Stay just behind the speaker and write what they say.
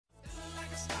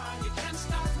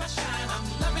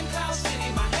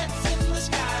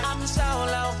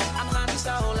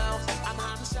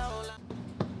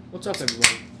What's up,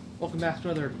 everybody? Welcome back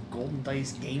to another Golden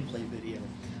Dice gameplay video.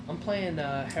 I'm playing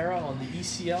Hera on the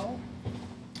ECL.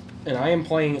 And I am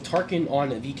playing Tarkin on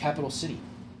the capital city.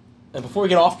 And before we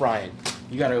get off, Brian,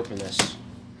 you gotta open this.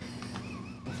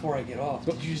 Before I get off,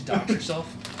 did you just dox yourself?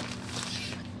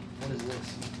 What is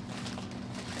this?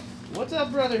 What's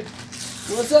up, brother?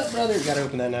 What's up, brother? You gotta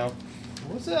open that now.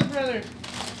 What's up, brother?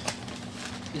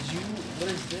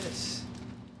 What is this?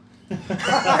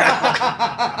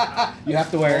 You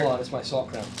have to wear it. Hold on, it's my salt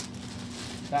crown.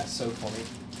 That's so funny.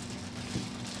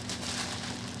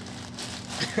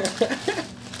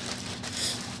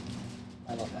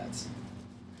 I love hats.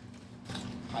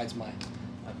 Hides my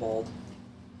bald.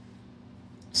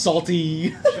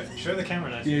 Salty. Show the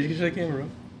camera nice. Yeah, you can show the camera.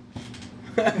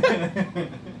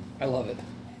 I love it.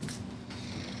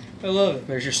 I love it.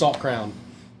 There's your salt crown.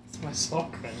 It's my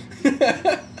salt crown.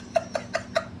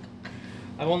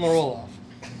 I won the roll-off.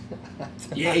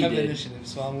 Yeah, I you have did. initiative,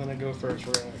 so I'm gonna go first.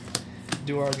 We're gonna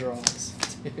do our draws.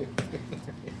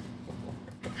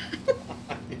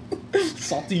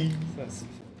 Salty. That's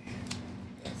funny.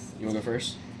 You wanna go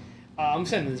first? I'm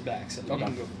sending this back, so Okay. you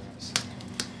can go first.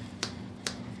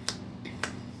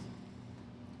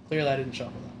 Clearly, I didn't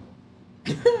shuffle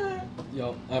that.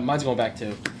 Yo, mine's going back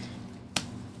too.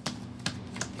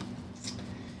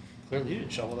 Clearly, you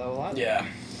didn't shuffle that one either. Yeah,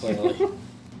 clearly.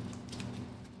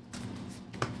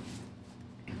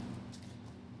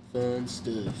 Fun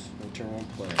stuff. No turn one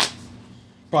play.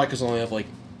 Probably because I only have like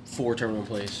 4 turn one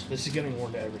plays. This is getting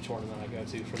worn to every tournament I go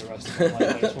to for the rest of my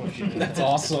life. I just want you to know. That's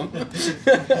awesome.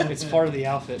 It's part of the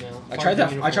outfit now. I tried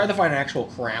to find an actual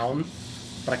crown,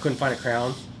 but I couldn't find a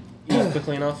crown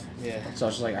quickly enough. Yeah. So I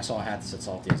was just like, I saw a hat that said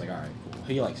salty. I was like, all right, cool.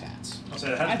 He likes hats. I'll say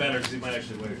that's better because he might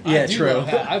actually wear it. Yeah, I do true. love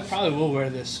hat. I probably will wear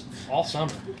this all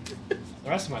summer. The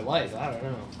rest of my life, I don't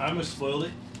know. I almost spoiled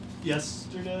it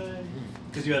yesterday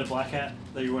because you had a black hat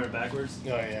that you were wearing backwards. Oh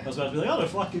yeah. I was about to be like, oh, the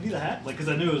fuck, give you the hat? Like, because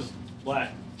I knew it was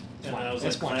black. And I was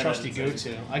That's like, my glad trusty I didn't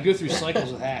say go-to. I go through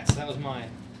cycles with hats. That was my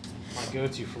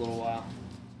go-to for a little while.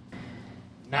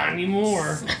 Not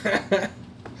anymore.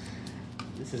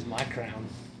 This is my crown.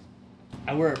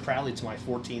 I wear it proudly to my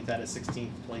 14th out of 16th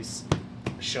place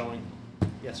showing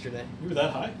yesterday. You were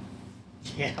that high?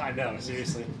 Yeah, I know,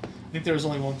 seriously. I think there was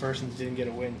only one person that didn't get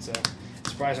a win, so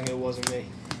surprisingly it wasn't me.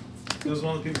 It was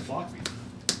one of the people who flocked me.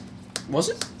 Was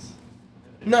it?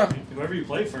 No. Whoever you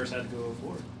played first had to go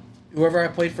 4. Whoever I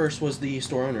played first was the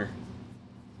store owner.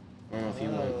 I don't know if he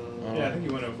went. Yeah, I think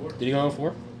you went 4. Did he go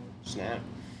 4? Snap.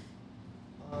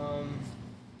 Go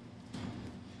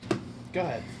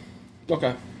ahead.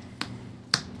 Okay.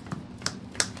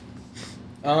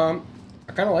 I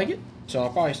kind of like it, so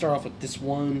I'll probably start off with this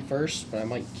one first, but I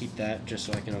might keep that just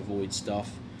so I can avoid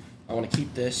stuff. I want to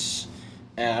keep this,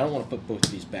 and I don't want to put both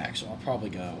of these back, so I'll probably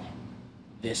go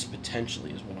this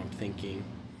potentially is what I'm thinking.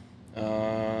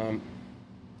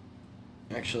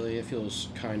 Actually, it feels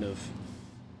kind of,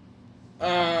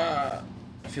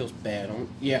 it feels bad.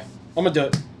 Yeah, I'm gonna do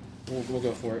it. We'll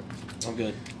go for it. I'm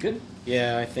good. Good?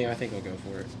 Yeah, I think I'll go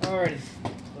for it. Alrighty.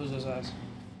 Close those eyes.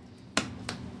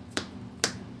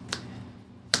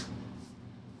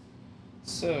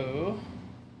 So,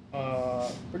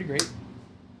 pretty great.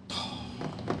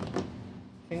 I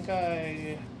think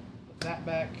I put that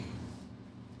back.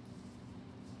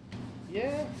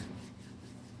 Yeah.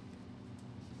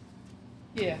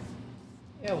 Yeah.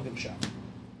 Yeah, we'll give it a shot.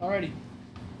 Alrighty.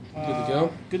 Good to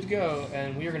go? Good to go,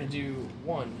 and we are going to do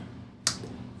 1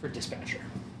 for Dispatcher.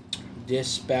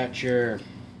 Dispatcher.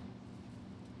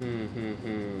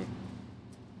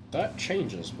 That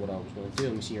changes what I was going to do.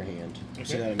 Let me see your hand. Okay.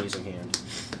 See that amazing hand.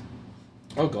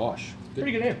 Oh gosh. Good,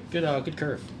 Pretty good hand. Good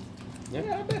curve. Yep.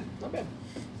 Yeah, not bad. Not bad.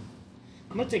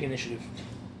 I'm going to take initiative.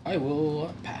 I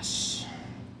will pass.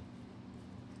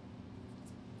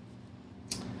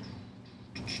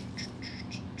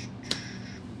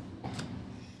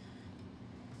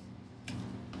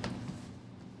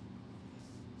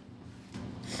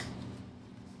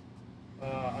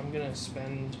 I'm going to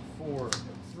spend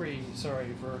 3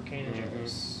 for Arcane and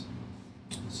Generous.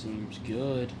 Seems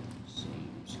good.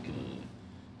 Seems good.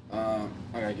 I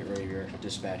gotta get rid of your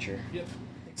dispatcher. Yep,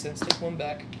 makes sense. Take 1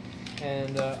 back,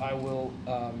 and I will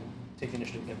take the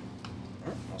initiative again.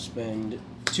 Alright, I'll spend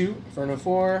 2 Inferno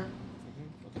 4.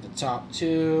 Look at the top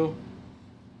 2.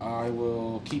 I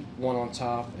will keep 1 on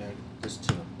top and this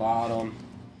to the bottom.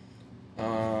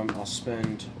 I'll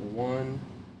spend 1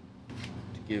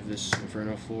 to give this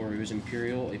Inferno 4 who's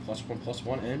Imperial a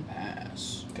 +1/+1 and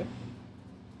pass. Okay.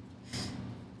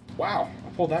 Wow, I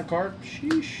pulled that card.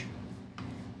 Sheesh.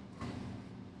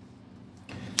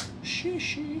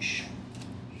 Sheesh.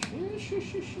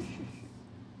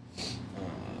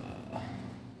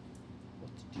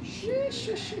 What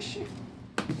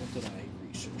did I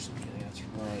resource? Okay, that's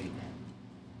right.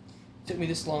 Took me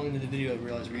this long into the video to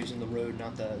realize we're using the Rode,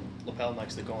 not the lapel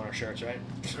mics that go on our shirts, right?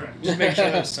 Correct. Just make sure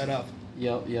that was set up.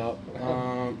 Yep.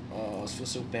 Oh, this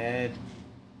feels so bad.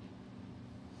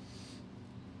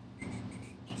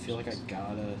 I feel like I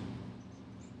gotta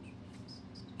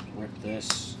rip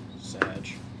this. Sag.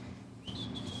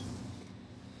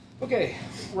 Okay,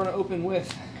 we're gonna open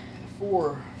with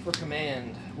 4 for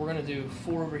command. We're gonna do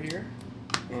 4 over here.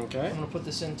 Okay. I'm gonna put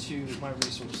this into my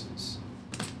resources.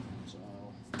 So,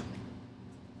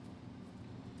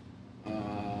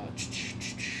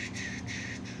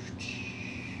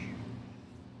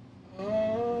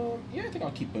 yeah, I think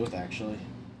I'll keep both actually.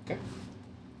 Okay.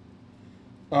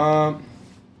 I'll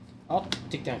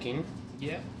take down Keenan.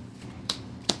 Yeah.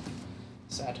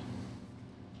 Sad.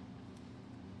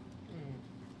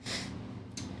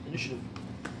 Initiative.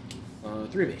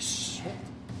 3 base.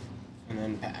 And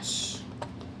then pass.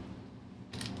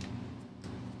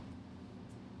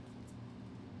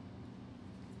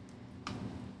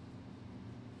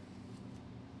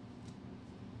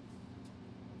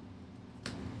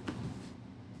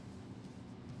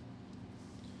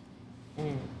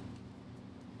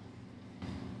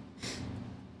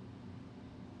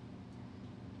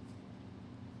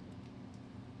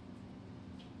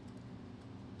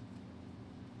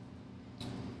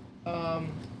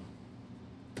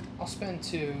 I'll spend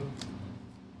 2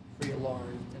 for your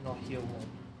alarm, and I'll heal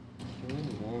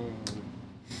 1.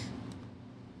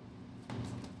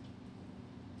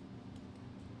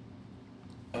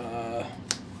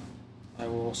 I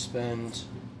will spend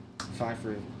 5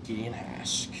 for Gideon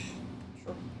Hask.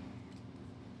 Sure.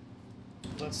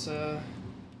 Let's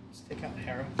take out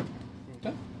Hera.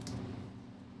 Okay.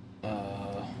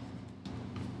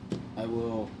 I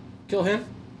will kill him.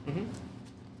 Mm-hmm.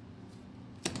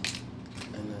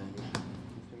 And then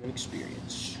give him an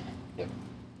experience. Yep.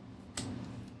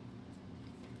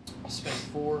 I'll spend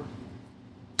 4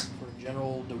 for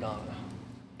General Dodonna.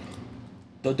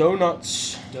 The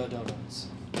donuts. The donuts.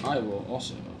 I will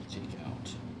also take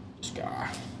out this guy.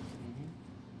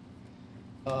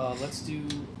 Mm-hmm. Let's do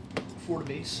 4 to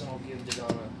base, and I'll give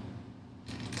Dodonna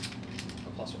a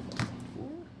 +1. 4?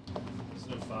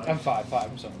 Isn't it 5? I'm 5.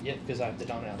 I'm sorry. Yeah, because I have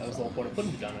Dodonna out. That was the whole point of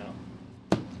putting Dodonna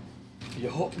out.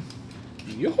 Yo.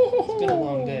 Yo. It's been a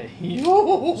long day.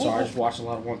 Yo. Sorry, I just watched a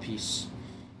lot of One Piece.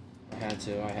 I had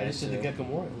to. I just did the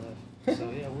Gekomori left.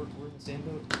 So yeah, we're in the same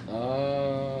boat.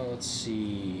 Let's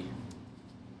see.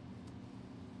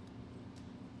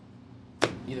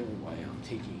 Either way, I'm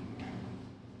taking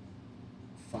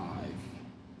 5.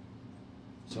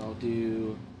 So I'll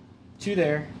do 2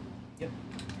 there. Yep.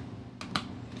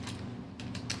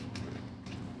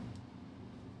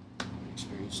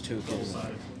 Experience token.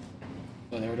 Double-sided.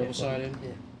 Oh, they were double-sided?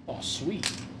 Yeah. Oh, sweet.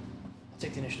 I'll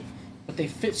take the initiative. But they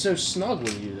fit so snug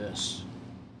when you do this.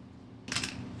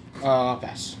 I'll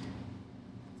pass.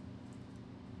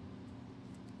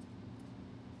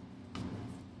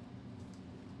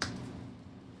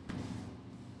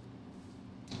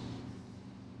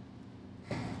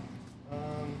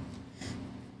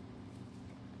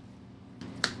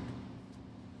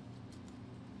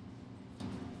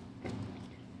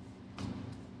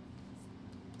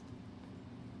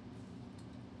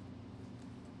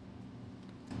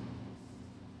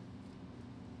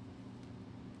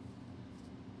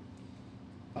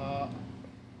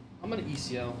 I'm gonna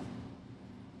ECL.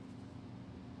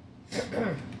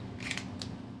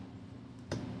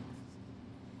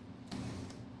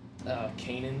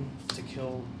 Kanan to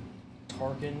kill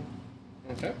Tarkin,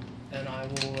 Okay. and I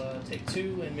will take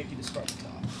 2 and make you discard the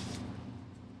top.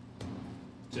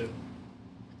 2.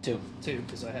 2. 2,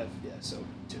 because I have, yeah, so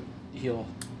 2. Heal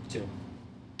 2.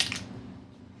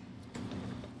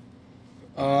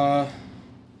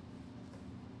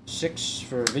 6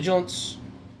 for Vigilance.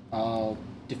 I'll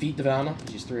defeat the Vanna.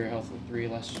 He's 3 health with 3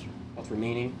 less health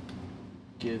remaining.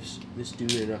 Gives this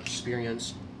dude an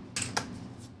experience.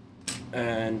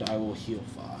 And I will heal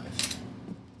 5.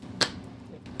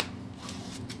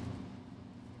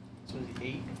 So it's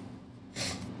 8.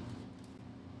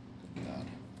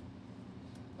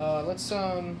 God. Let's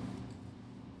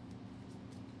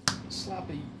slap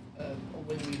a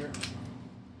wind leader.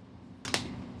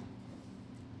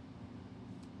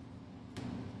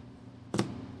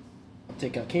 I'll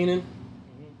take out Kanan.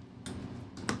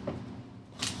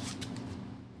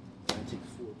 I take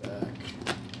 4 back.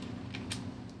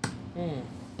 So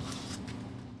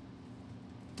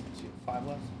you have 5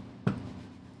 left.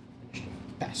 Initiative.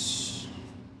 Pass.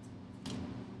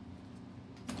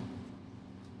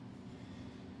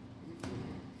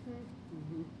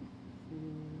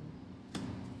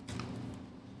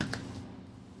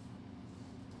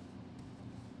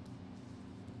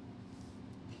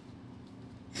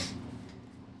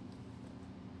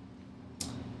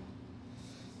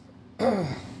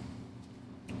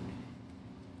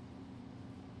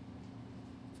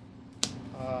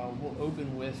 We'll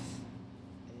open with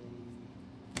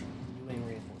a Ewing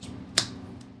reinforcement.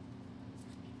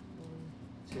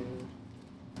 1, 2,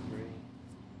 3,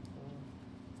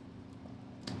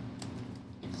 4,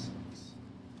 5, 6.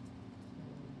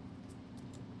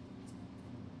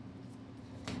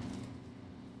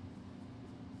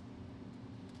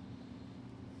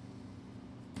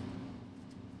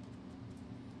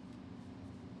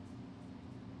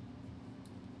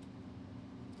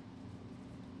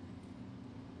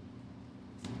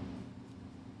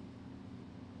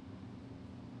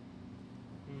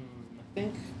 I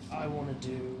think I want to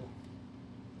do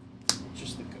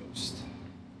just the ghost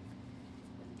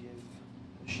and give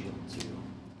a shield to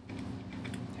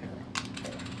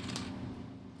Hera.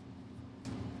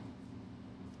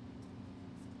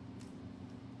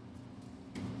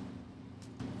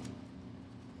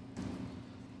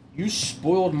 You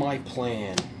spoiled my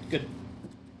plan. Good.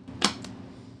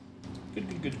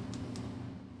 Good.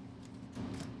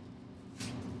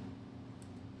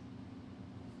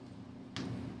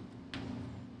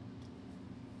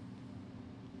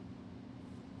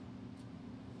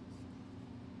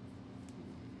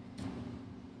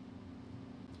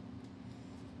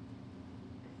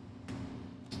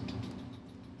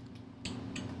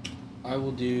 I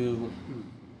will do.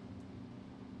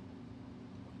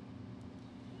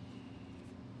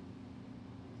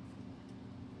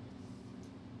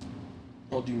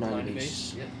 I'll do 90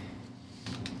 base. Yeah.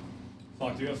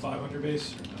 Fuck, do you have 500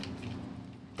 base? Or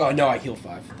no? Oh no, I heal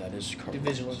 5. That is correct. Do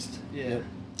Vigilance. Yeah. Yep.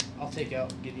 I'll take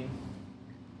out Gideon.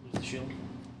 Lose the shield.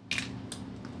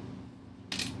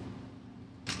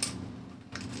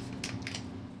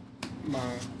 My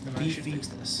And I should beefy, fix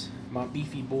this. my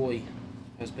beefy boy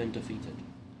has been defeated.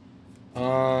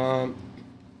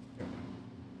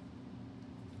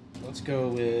 Let's go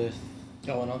with.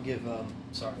 Oh, and I'll give I'll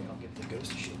give the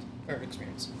ghost a shield or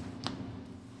experience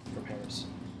from Harris.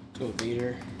 Let's go with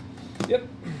Vader. Yep.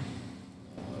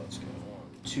 Let's go 1,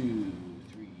 2, 3,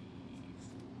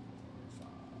 4, 5,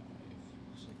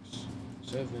 6,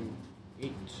 7,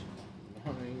 8,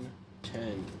 9,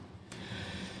 10.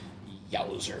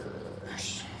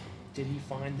 Yowzers. Did he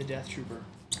find the Death Trooper?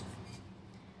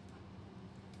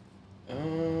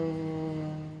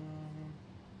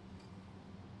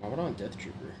 Why would I on Death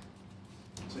Trooper?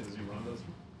 Say, does he run those?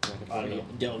 I don't know.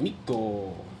 Del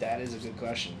Mico. That is a good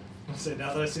question. I'll say,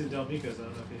 now that I see the Del Micos, I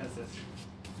don't know if he has this.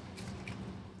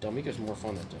 Del Mico's more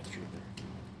fun than Death Trooper.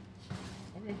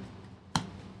 Okay.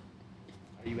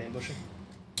 Are you ambushing?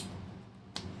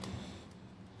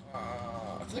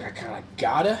 I think I kind of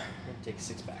gotta I'm gonna take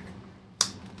 6 back.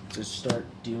 just start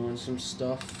doing some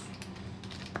stuff.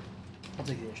 I'll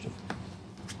take the initiative.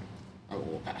 I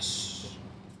will pass.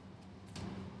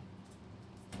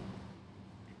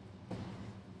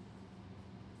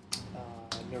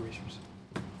 No resource.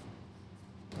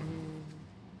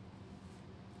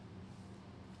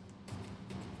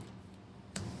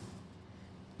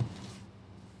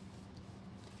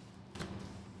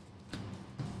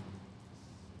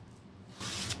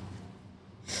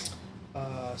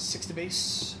 Six to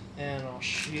base, and I'll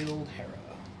shield Hera.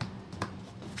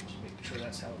 Just make sure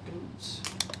that's how it goes.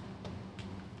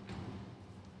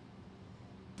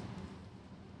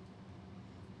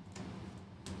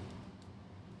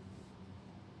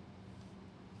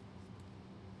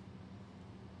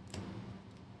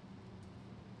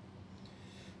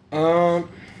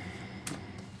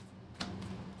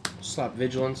 Slap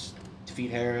Vigilance,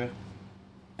 defeat Hera,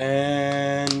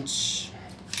 and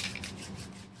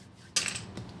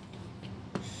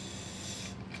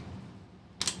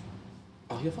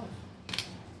I'll heal 5.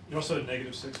 You're also at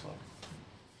 -6, fuck.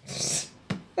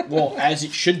 Well, as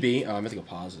it should be. I'm at a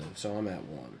positive, so I'm at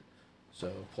 1.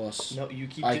 So plus. No, you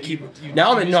keep. I the- keep. you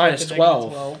Now I'm at use minus the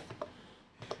 -12.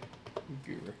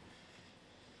 Goober.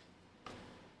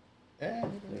 There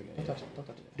we go, Don't touch it. Don't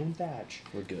touch it. Don't touch.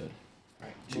 We're good.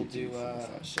 Alright, 2, we'll 3, do 4,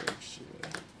 5, 6.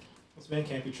 This man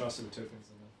can't be trusted with tokens.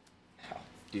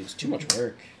 Dude, it's too much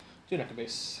work. do an echo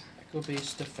base. Echo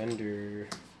base defender.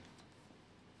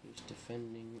 Who's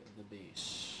defending the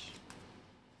base?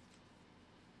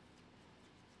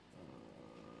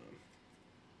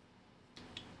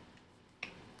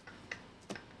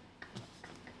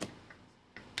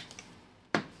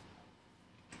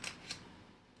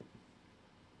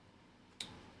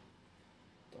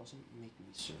 Doesn't make me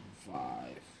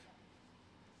survive.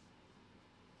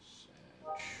 Sag.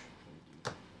 We'll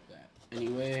do that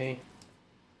anyway.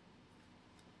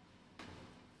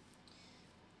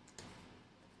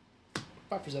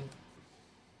 Five for Zeb.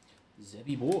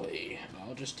 Zebby boy.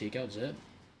 I'll just take out Zeb.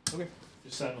 Okay.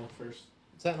 Just Sentinel first.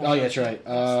 Sentinel Oh, yeah, first. that's right.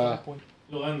 That's my point.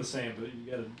 You'll end the same, but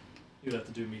you'd have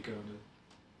to do Miko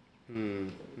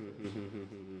to.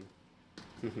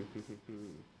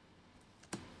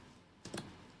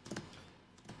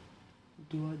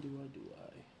 Do I?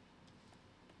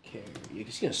 Okay. Yeah,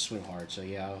 he's gonna swing hard, so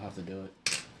yeah, I'll have to do it.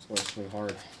 It's gonna swing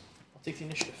hard. I'll take the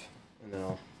initiative. And then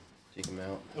I'll take him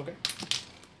out. Okay.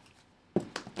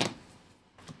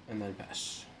 And then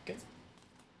pass. Okay.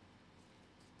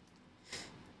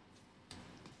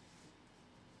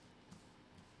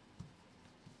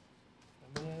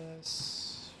 I'm gonna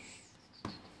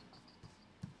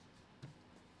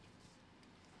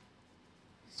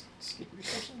skip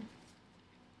resourcing.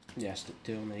 Yeah, stick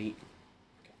 2 and then 8.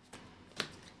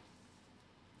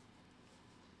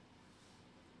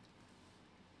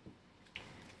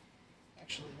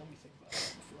 Actually, let me think about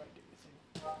that before I do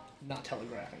anything. Not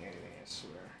telegraphing anything, I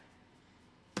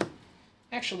swear.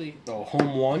 Actually, Oh,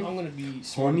 home 1? I'm gonna be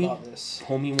smart Homie? about this.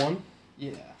 Homie 1?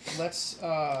 Yeah, let's.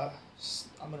 I'm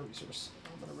gonna resource.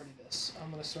 I'm gonna ready this.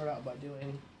 I'm gonna start out by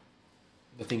doing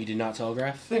The thing you did not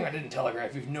telegraph? thing I didn't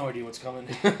telegraph. You have no idea what's coming.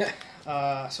 So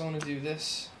I'm gonna do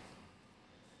this.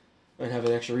 And have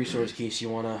an extra resource in case you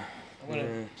wanna. I'm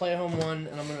gonna play a home 1,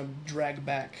 and I'm gonna drag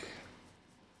back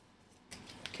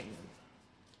Canaan.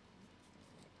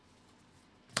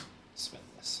 Spend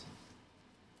this.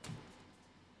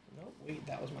 No, wait,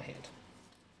 that was my hand.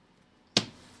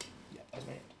 Yeah, that was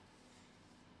my hand.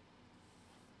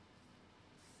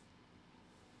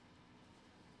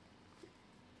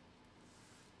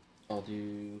 I'll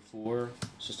do 4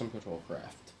 system control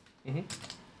craft. Mm-hmm.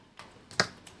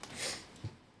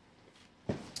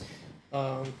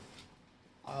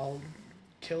 I'll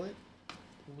kill it,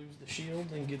 lose the shield,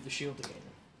 and give the shield to Canaan.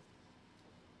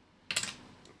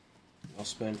 I'll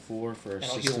spend 4 for And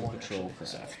I'll heal system 1, control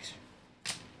actually, craft.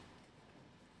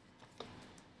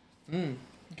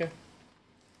 Okay.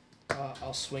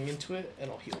 I'll swing into it, and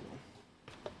I'll heal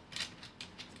 1.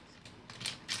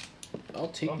 I'll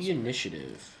take the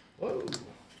initiative. Whoa.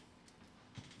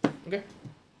 Okay.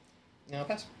 Now I'll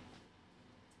pass.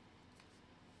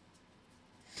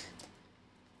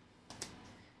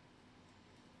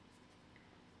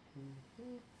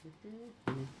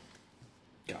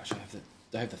 Gosh,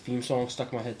 I have the theme song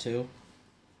stuck in my head too.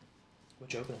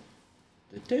 Which opening?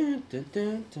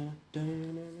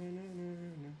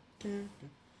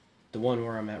 The one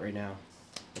where I'm at right now.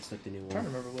 That's like the new I'm trying to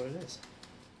one. remember what it is.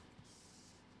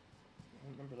 I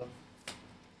don't remember them.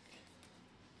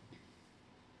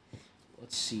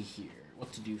 Let's see here.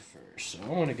 What to do first. So I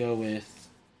want to go with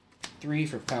 3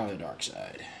 for Power of the Dark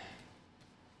Side.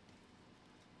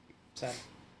 Sad.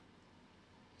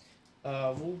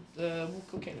 We'll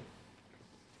kill Canaan.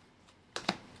 I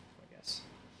guess.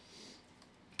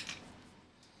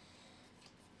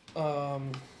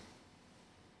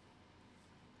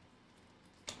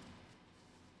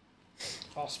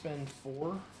 I'll spend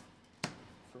 4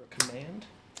 for a command.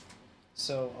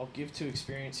 So I'll give 2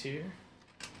 experience here.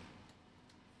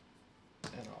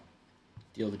 And I'll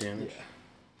Deal the damage.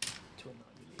 to a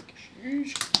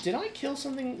non-unique. Did I kill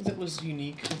something that was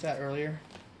unique with that earlier?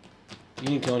 You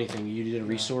didn't kill anything. You did a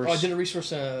resource. Oh, I did a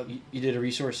resource. You did a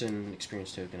resource and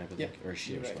experience token, I believe, Yep, or a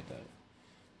shield or you're something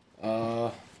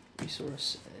like that.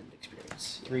 Resource and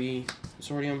experience. 3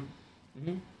 consortium.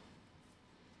 Mm-hmm.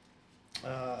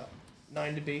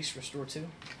 9 to base, restore 2. What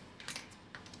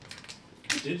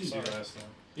did you Sorry. do last time?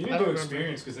 You I didn't don't do remember.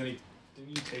 experience because then didn't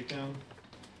you take down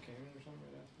Canaan or something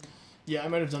right after? Yeah, I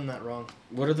might have done that wrong.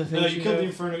 What are the things? No, you killed the have?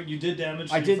 Inferno. You did damage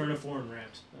to I the did- Inferno 4 and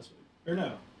ramped. That's what. Or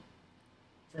no.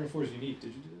 Inferno 4 is unique. Did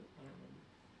you do it? I don't remember.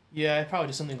 Yeah, I probably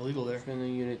did something illegal there.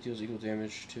 Friendly unit deals equal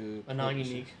damage to A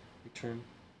non-unique. return.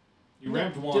 You No,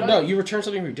 ramped did 1. I? No, you return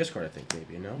something from your discard, I think,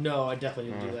 maybe, no? No, I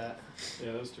definitely didn't do that.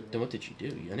 Yeah, that was too Then what did you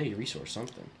do? I know you resource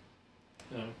something.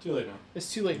 No, too late now.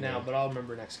 It's too late now, Yeah. but I'll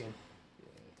remember next game.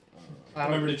 I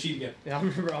remember to cheat again. Yeah, I'll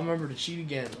remember to cheat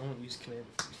again. I won't use command.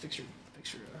 Fix your.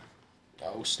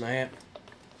 Oh, snap.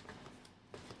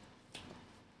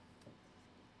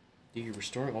 Dude, you're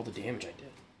restoring all the damage I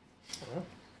did. I don't know.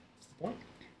 What's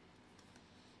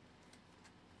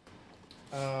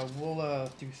the point? We'll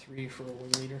do 3 for a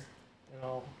wing leader, and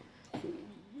I'll do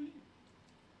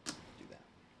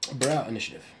that. Brow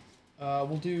initiative.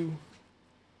 We'll do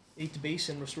 8 to base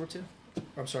and restore 2.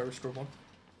 Or, I'm sorry, restore 1.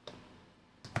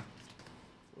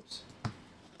 Whoops.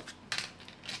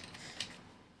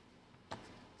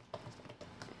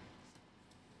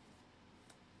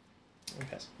 And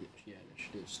pass. Yeah,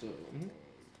 initiative still. Mhm.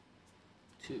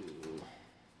 2.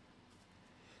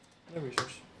 No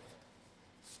resource.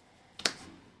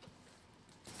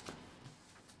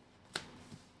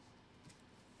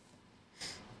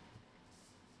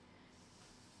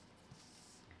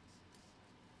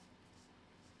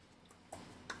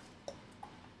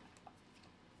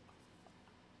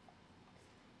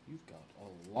 We've got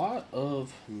a lot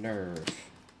of nerve.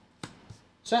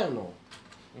 Sentinel.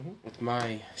 With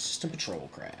my System Patrol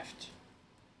craft.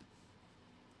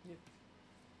 Yep.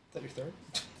 Is that your third?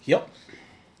 Yep.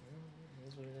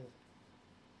 That's what it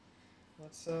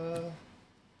is.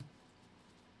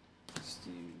 Let's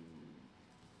do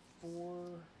 4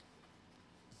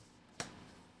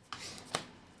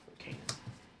 for Kanan.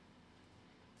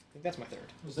 I think that's my third.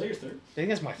 Was that your third? I think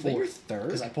that's my Is that your fourth. third?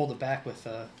 Because I pulled it back with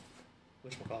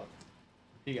whatchamacallit.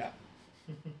 You got?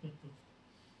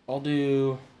 I'll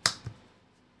do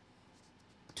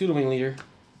 2 to Wing Leader.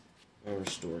 And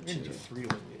restore I'm 2. gonna do 3 to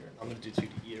Wing Leader. I'm gonna do 2 to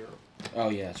Eater. Oh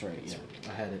yeah, that's right. Yeah,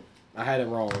 I had it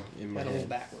wrong in my And a little head.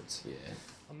 backwards. Yeah.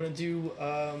 I'm gonna do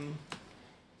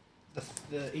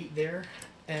the 8 there,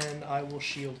 and I will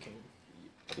shield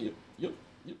King. Yep.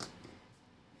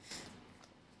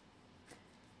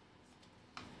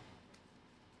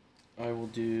 I will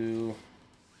do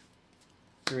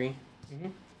 3.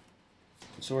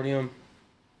 Consortium.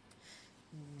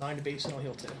 9 to base, and I'll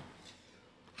heal 2.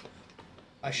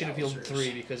 I should have healed Wowzers.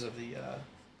 3 because of the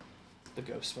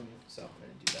ghost swimming, so I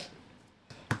didn't do that.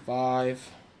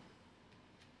 5,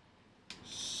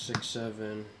 6,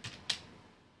 7,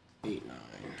 8, 9.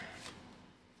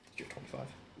 You're 25.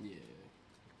 Yeah.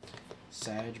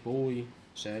 Sag boy.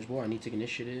 I need to take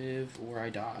initiative or I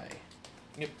die.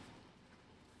 Yep.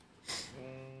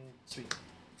 Sweet.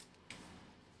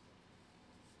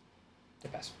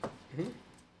 Good pass.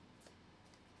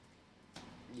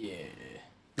 Yeah.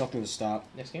 Nothing to stop.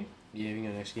 Next game? Yeah, we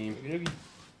can go next game. Okey-dokey.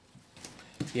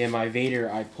 Yeah, my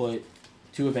Vader, I put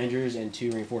 2 Avengers and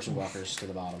 2 Reinforcement Walkers to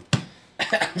the bottom.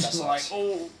 I'm just like,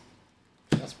 oh.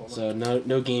 That's bummer. So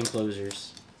no game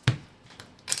closers.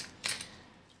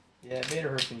 Yeah, Vader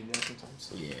hurts when you do that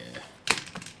sometimes. Yeah.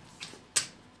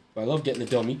 But I love getting the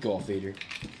Del Mico off Vader.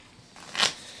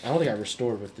 I don't think I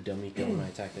restored with the Del Mico when I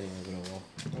attacked anyone, but oh well.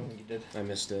 I don't think you did. I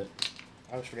missed it.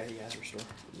 I always forget he has restore.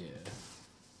 Yeah.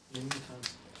 Many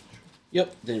times.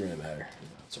 Yep, didn't really matter.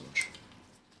 Not so much.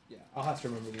 Yeah, I'll have to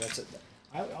remember that's it.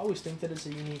 I always think that it's a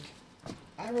unique.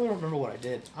 I really don't remember what I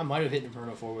did. I might have hit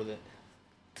Inferno 4 with it.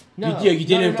 No, you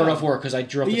did Inferno 4 because I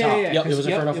drew up the top. Yeah, yep, it was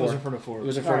Inferno 4. It was Inferno 4. It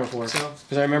was Inferno 4. So,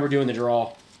 Because I remember doing the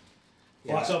draw.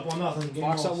 Box up 1-0. Game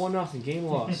Box up lost. 1-0. Game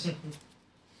loss.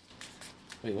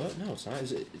 Wait, what? No, it's not.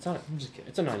 It's not. I'm just kidding.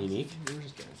 It's a non-unique. We were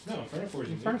just kidding. No, Inferno 4 is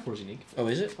unique. Inferno 4 is unique. Oh,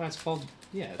 is it? Why it's called?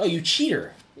 Yeah. Oh, you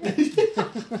cheater!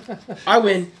 I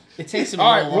win. It takes him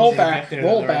All right, a little roll longer to back, get there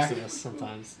roll than the rest back. of us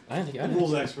sometimes. I didn't think I The did.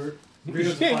 rules expert.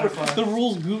 Rito's a Yeah, 5-5. the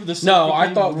rules the No, I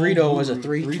game thought rule Rito was a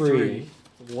guru. 3-3.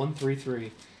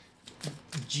 1-3-3.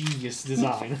 Genius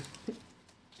design.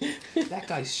 That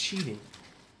guy's cheating.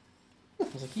 I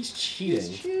was like, he's cheating.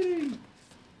 He's cheating.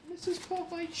 Mrs.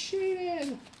 Popeye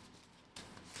cheated.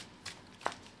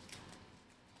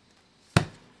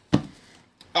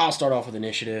 I'll start off with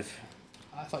initiative,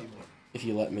 I thought you would. if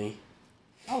you let me.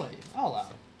 I'll let you. I'll allow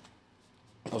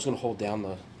it. I was going to hold down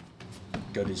the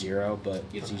go to 0, but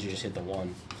You it's don't easier to have just hit the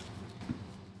 1.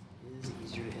 It is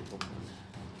easier to hit the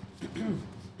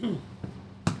one.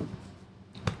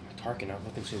 Tarkin not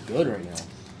looking so good right now.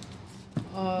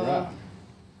 Bruh.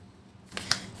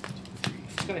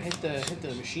 Just gotta hit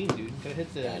the machine, dude. Gotta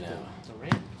hit the I know. the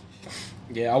ramp.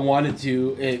 Yeah, I wanted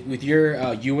to... with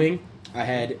your U-Wing, I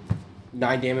had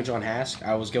 9 damage on Hask.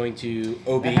 I was going to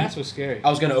OB. That hatch was scary. I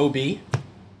was going to OB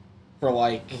for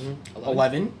like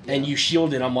 11, and you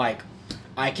shielded. I'm like,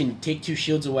 I can take 2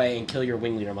 shields away and kill your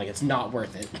wing leader. I'm like, it's not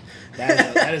worth it.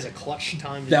 That is a clutch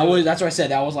time. That's what I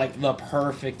said. That was like the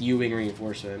perfect U-Wing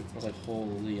reinforcement. I was like,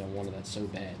 holy, I wanted that so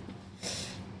bad.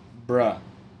 Bruh.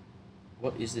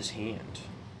 What is this hand?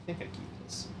 I think I keep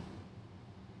this.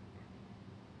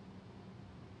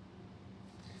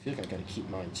 I feel like I gotta keep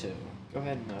mine too. Go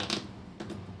ahead and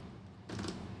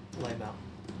lay them out.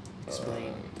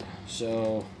 Explain.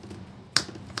 So,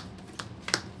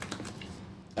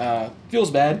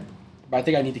 feels bad, but I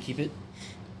think I need to keep it.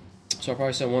 So I'll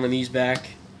probably send one of these back,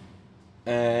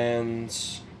 and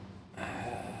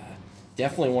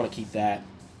definitely want to keep that.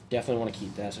 Definitely want to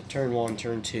keep that. So turn 1,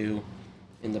 turn 2,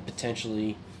 and the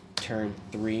potentially turn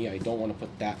 3. I don't want to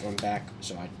put that one back,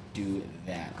 so I do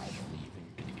that. I believe in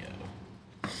good to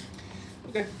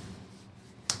go. Okay.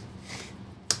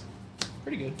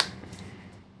 Pretty good.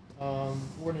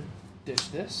 We're gonna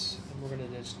ditch this, and we're gonna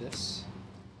ditch this,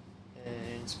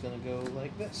 and it's gonna go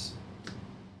like this.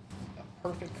 A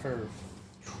perfect curve.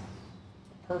 A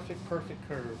perfect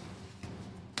curve.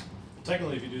 Well,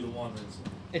 technically, if you do the 1, then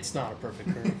It's not a perfect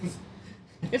curve.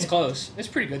 It's close. It's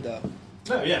pretty good though.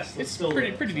 no, yes, It's still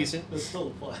pretty decent. That's still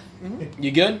the play.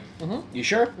 You good? Mm-hmm. You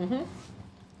sure? Mm-hmm.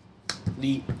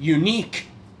 The unique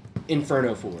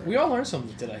Inferno 4. We all learned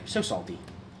something today. So salty.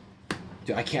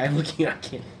 Dude, I can't. I'm looking. I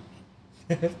can't.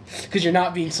 Because you're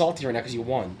not being salty right now because you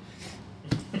won.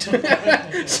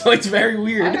 So it's very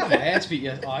weird. I got my ass beat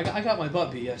yesterday. Oh, I got my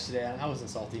butt beat yesterday, and I wasn't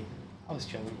salty. I was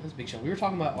chilling. It was a big chill. We were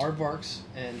talking about aardvarks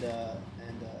and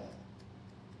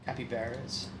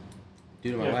capybaras.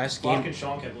 Dude, in my last Block game. and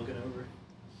Sean kept looking over.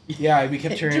 Yeah, we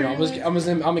kept turning.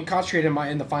 I'm concentrated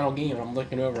in the final game, and I'm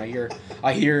looking over.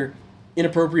 I hear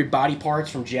inappropriate body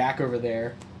parts from Jack over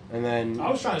there, and then. I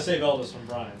was trying to save Eldest from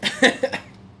Brian.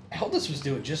 Eldest was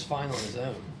doing just fine on his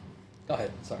own. Go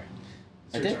ahead. Sorry.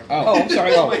 I did. turn. Oh, I'm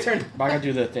sorry. It's my turn. But I gotta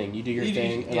do the thing. You do your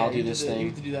thing, and I'll do this You thing.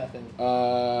 have to do that thing.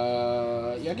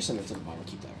 Yeah, I can send it to the bottom.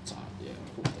 Keep that on top. Yeah.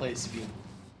 Cool. Play it, Sabine.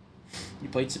 You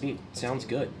played Sabine. Sounds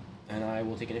good. And I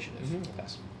will take initiative. Mm-hmm.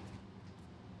 Pass.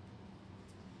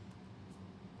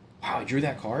 Wow, I drew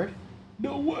that card?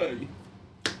 No way.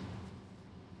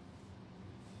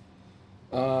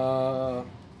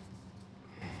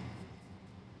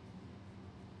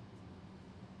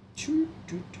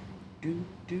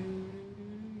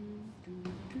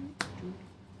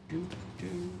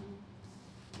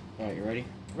 Alright, you ready?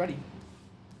 Ready.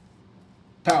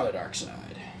 Power the dark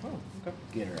side. Oh, okay.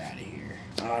 Get her out of here.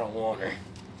 I don't want her.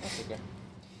 That's okay.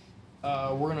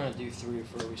 We're gonna do 3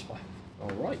 for a respawn.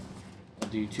 Alright. I'll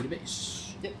do 2 to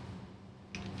base. Yep.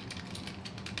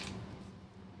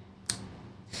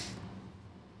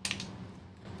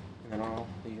 And then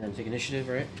you're gonna take initiative,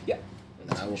 right? Yep. And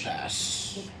then I will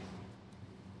pass. Yep.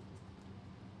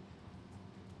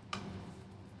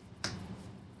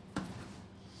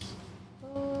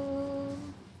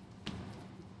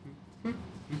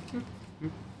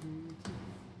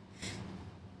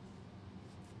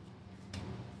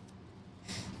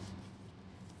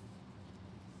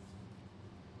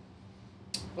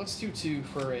 Let's do 2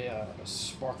 for a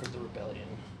Spark of the Rebellion.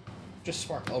 Just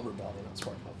Spark of Rebellion, not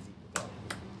Spark of the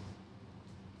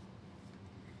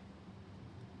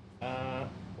Rebellion.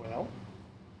 Well,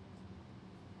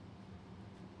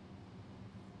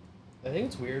 I think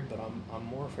it's weird, but I'm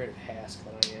more afraid of Hask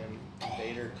than I am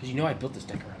Vader. Because you know I built this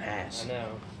deck around ass. I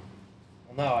know.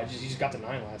 Well, no, you just got the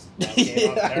 9 last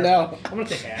game. I know. I'm gonna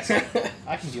take Hask.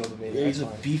 I can deal with the Vader. Yeah, he's that's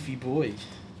a fine. beefy boy.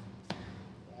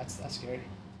 That's scary.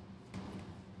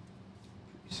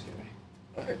 Pretty scary.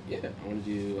 Alright, yeah. I want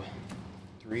to do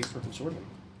 3 for Consortium.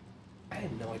 I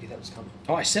had no idea that was coming.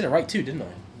 Oh, I said it right too, didn't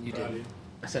I? You Proud of did. you.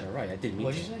 I said it right. I didn't mean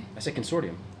What'd to. you say? I said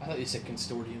Consortium. I thought you said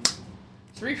Consortium.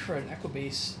 3 for an Echo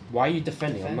Base. Why are you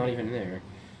defending? I'm not even there.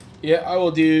 Yeah, I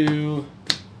will do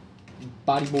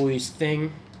Body Boy's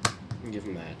thing and give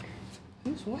him that.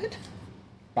 Who's what?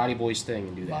 Body Boy's thing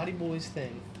and do that. Body Boy's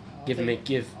thing. Give an take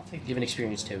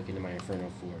experience token to my Inferno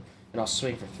 4. And I'll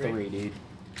swing for 3, dude.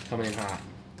 Coming in hot.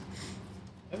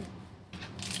 Okay.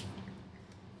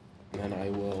 And then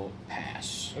I will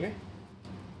pass. Okay.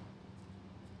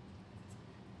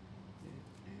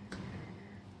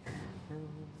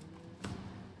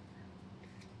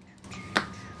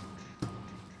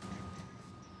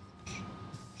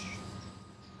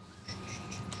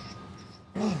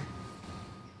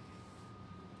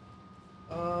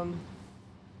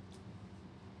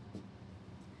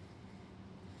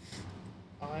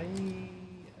 I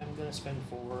am gonna spend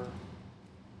 4 for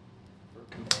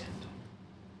command.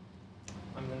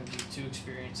 I'm gonna do 2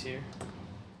 experience here,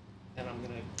 and I'm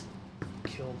gonna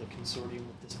kill the consortium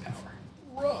with this power.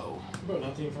 Whoa! Bro,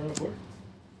 not the Inferno 4?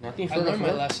 Not the I Inferno learned my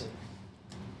 4? lesson.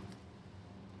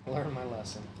 I learned my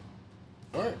lesson.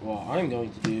 Alright, well, I'm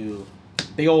going to do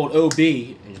big old OB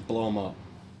and just blow him up.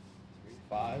 3,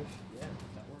 5. Yeah,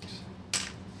 that works.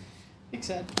 Big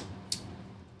set.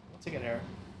 I'll take an error.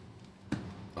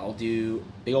 I'll do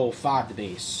big old 5 to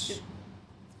base. Yep.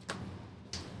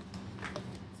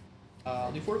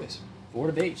 I'll do 4 to base. 4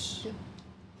 to base. Yep.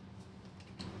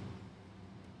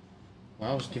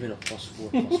 Well, I was given a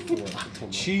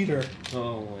 +4/+4. Cheater.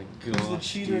 Oh my gosh. Who's the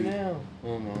cheater dude. now?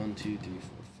 1, 2, 3,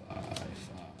 4, 5.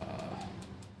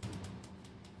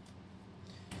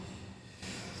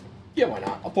 Yeah, why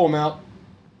not? I'll pull him out.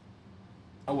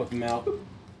 I'll whip him out. 2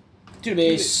 to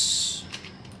base.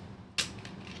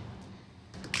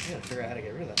 I gotta figure out how to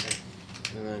get rid of that thing.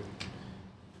 And then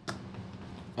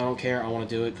I don't care. I want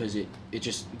to do it because it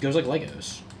just goes like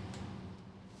Legos.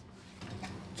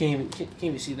 Can't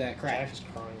even see that crack. Jack is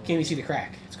crying. Can't even see the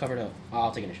crack. It's covered up.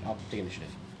 I'll take initiative.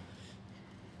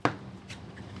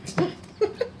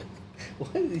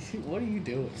 What are you doing? What are you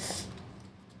doing,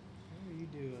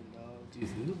 dog? Dude,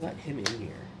 who let him in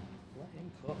here? Let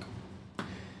him cook.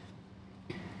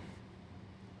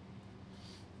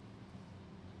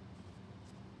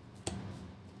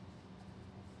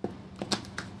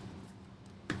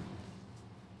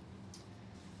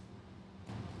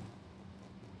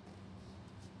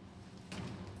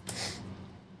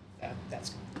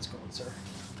 sir.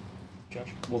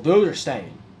 Judge. Well, those are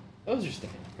staying. Those are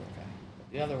staying. Okay.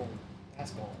 The other one,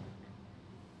 that's gone.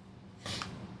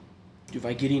 Dude, if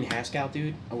I get in Haskell,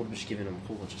 dude, I would have just given him a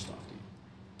whole bunch of stuff, dude.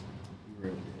 You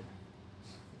really did.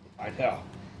 I know.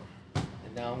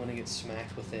 And now I'm gonna get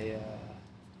smacked with a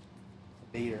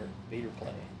Vader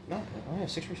play. No, I only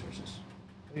have 6 resources.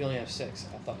 We only have 6.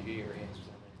 I thought your hands was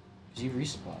on Because you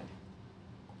resupplied.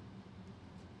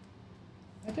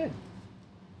 there. I did.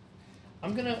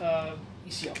 I'm gonna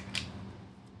ECL.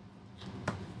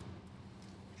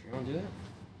 You want to do that?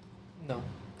 No.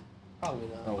 Probably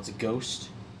not. Oh, it's a ghost?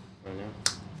 Right now.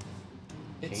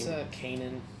 It's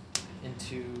Kanan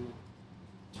into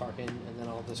Tarkin, and then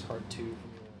I'll discard 2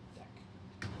 from your deck.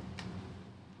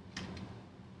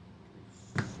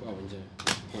 Oh, into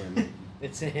him.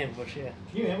 It's an ambush, yeah.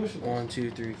 Can you ambush with 1, 2,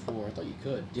 3, 4. I thought you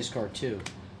could. Discard 2.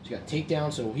 So you got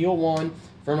takedown, so heal 1,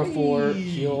 Inferno 4,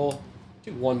 heal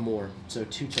 1 more. So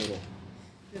 2 total.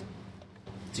 Yep.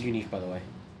 It's unique, by the way.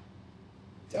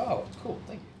 Oh, it's cool.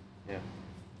 Thank you. Yeah.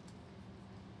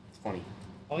 It's funny.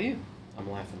 Oh, you? I'm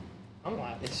laughing. I'm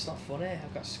laughing. It's not funny.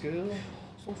 I've got school.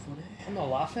 It's not funny. I'm not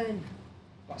laughing.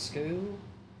 I've got school.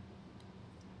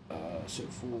 So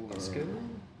 4. Got school.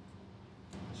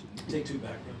 So Take 2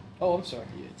 back, bro. Oh, I'm sorry.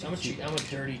 Yeah, I'm a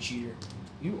dirty cheater.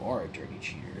 You are a dirty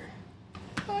cheater.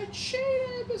 I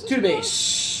cheated. 2 to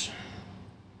base.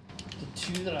 The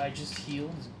 2 that I just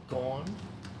healed is gone.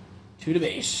 2 to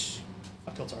base.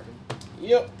 I killed Tarkin.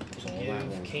 Yep. Give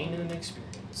Kanan an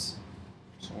experience.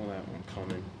 Saw that one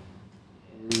coming.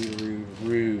 Rude, rude,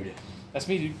 rude. That's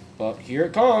me, dude. But here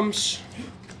it comes.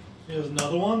 Here's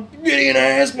another one. Getting an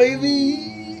ass,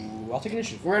 baby. Ooh, I'll take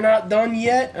initiative. We're not done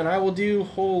yet, and I will do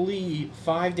holy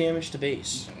 5 damage to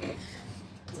base.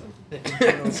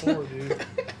 Inferno 4, dude.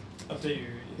 Update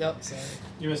your. Yep, sorry.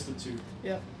 You missed the 2.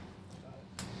 Yep.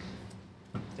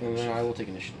 And then I will take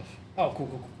initiative. Oh, cool,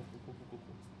 cool, cool, cool, cool, cool, cool.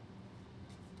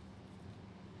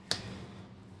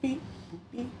 Beep, boop,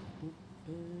 beep,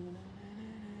 boop.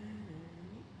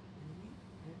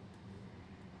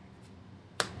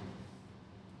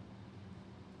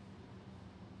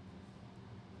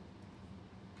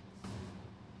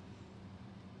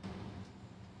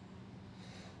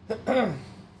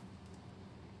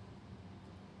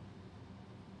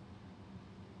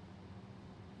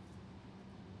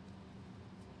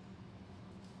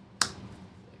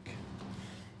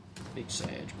 Big Sag,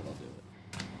 but I'll do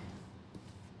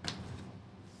it.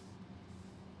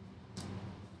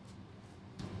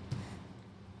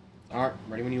 Alright,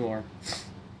 ready when you are.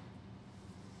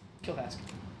 Kill Hask.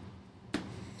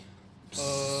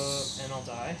 And I'll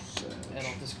die. And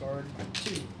I'll discard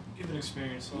 2. Give an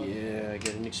experience. Huh? Yeah,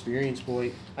 get an experience,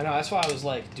 boy. I know, that's why I was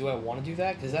like, do I want to do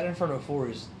that? Because that Inferno 4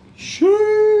 is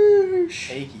Sheesh.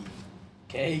 cakey.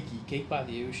 Cakey. Cake by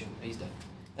the ocean. He's dead.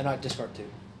 And I discard 2. You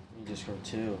discard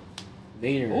 2.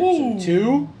 Vader. Ooh. So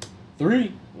 2,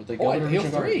 3. With the Oh, I governor heal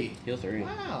mission card. 3. Heal 3.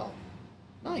 Wow.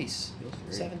 Nice. Heal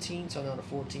 3. 17, so I'm down to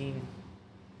 14.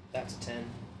 That's a 10.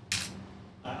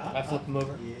 I flip him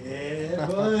over. Yeah,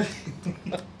 bud.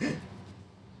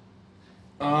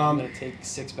 I'm going to take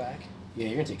 6 back. Yeah,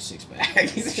 you're gonna take 6 back.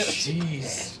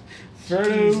 Jeez. Inferno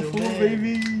Jeez, oh 4, man.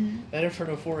 baby. That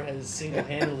Inferno 4 has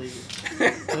single-handedly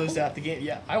closed out the game.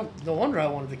 Yeah, no wonder I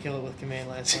wanted to kill it with command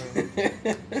last time.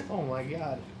 Oh my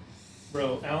god.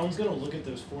 Bro, Alan's gonna look at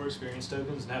those 4 experience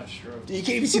tokens and have a stroke. You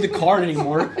can't even see the card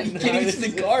anymore. You can't even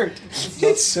see the card.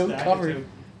 It's so Stack it covered. to-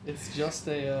 It's just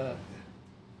a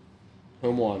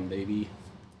Home 1, baby.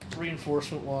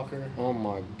 reinforcement walker. Oh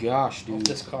my gosh, I'll dude.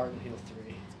 discard and heal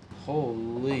 3.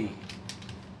 Holy.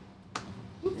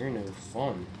 You're no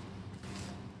fun.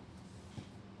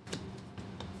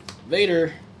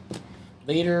 Vader.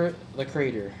 Vader the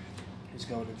Crater. Who's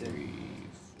going to 3, 3?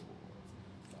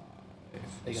 4,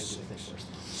 5, They gotta do the 6, thing first.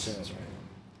 7,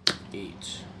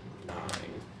 8, 9,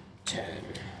 10.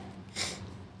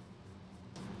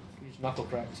 Use knuckle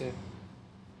crack too.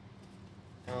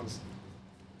 Alan's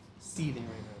seething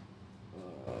right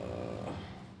now.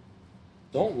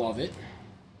 Don't love it.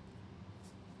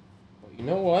 But you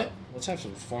know what? Let's have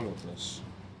some fun with this.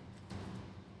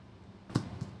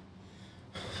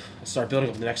 Let's start building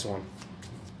up the next one.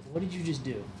 What did you just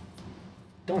do?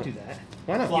 Don't do that.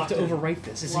 Why not? You have to Locked in. overwrite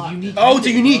this. It's a Locked in. unique. Oh, it's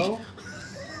a unit, unique! bro.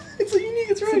 It's a unique,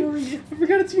 it's right. I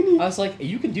forgot it's unique. I was like,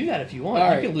 you can do that if you want.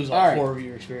 Alright, You can lose all alright. 4 of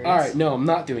your experience. Alright, no, I'm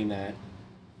not doing that.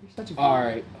 You're such a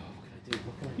Alright. Oh, what can I do?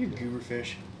 What can I You do? goober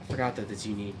fish. I forgot that it's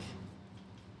unique.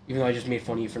 Even though I just made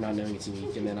fun of you for not knowing it's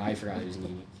unique, and then I forgot it was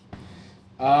unique.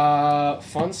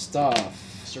 Fun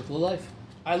stuff. Circle of life.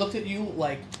 I looked at you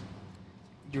like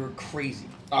you were crazy.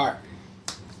 Alright.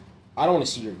 I don't want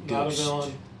to see your Not a ghost.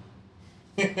 villain.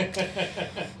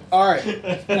 Alright.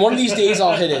 One of these days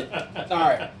I'll hit it.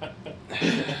 Alright.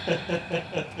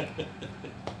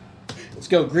 Let's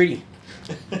go, greedy.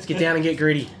 Let's get down and get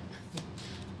greedy.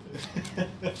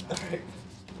 Alright.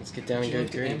 Let's get down and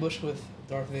get greedy. Ambush with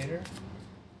Darth Vader.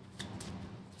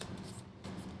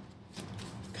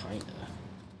 Kinda.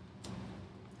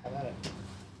 How about it?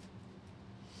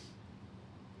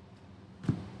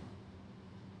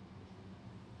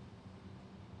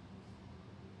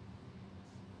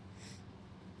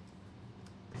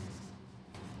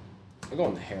 We're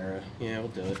going to Hera. Yeah, we'll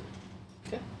do it.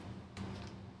 Okay.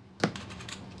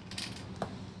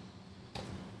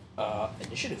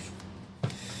 Initiative.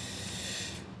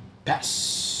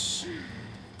 Pass.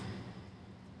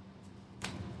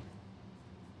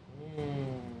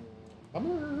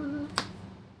 Bummer.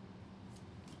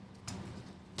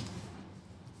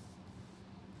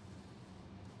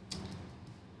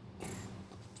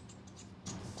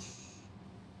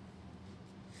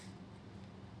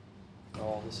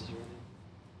 Oh, this is your name.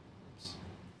 Oops.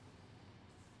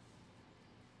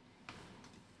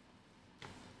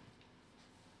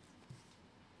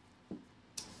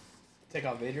 Take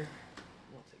out Vader.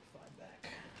 I'll take 5 back.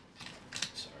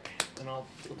 Sorry. Then I'll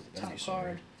look at the top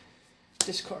card.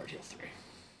 Discard, heal 3.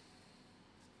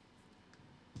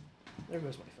 There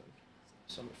goes my phone.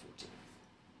 Summer 14.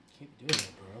 Keep doing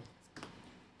it, bro.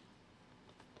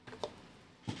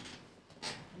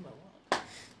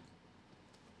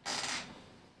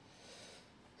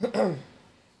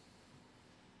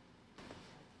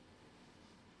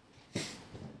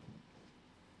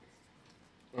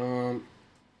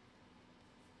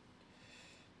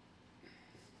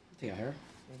 Take a hair.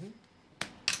 Mm-hmm.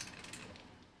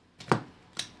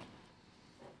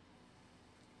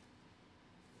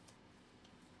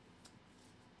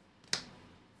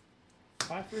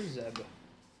 5 for Zeb. Do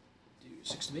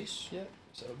 6 to base. Yep.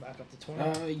 So back up to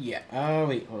 20. Yeah.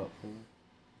 Wait, hold up.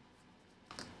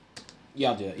 Yeah,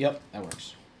 I'll do it. Yep, that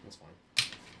works. That's fine.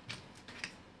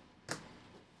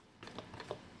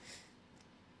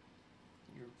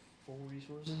 Your 4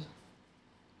 resources.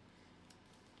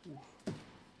 Ooh.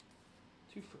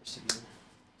 2 for Obsidian.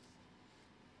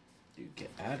 Dude, get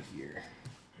out of here.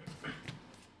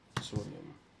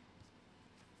 Sodium.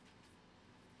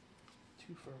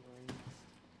 2 for Marine.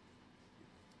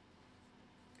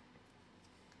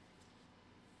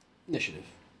 Initiative.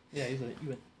 Yeah, you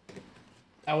win.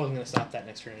 I wasn't going to stop that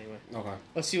next turn anyway. Okay.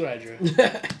 Let's see what I drew.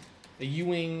 A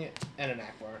U-Wing and an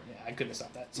Akbar. Yeah, I couldn't have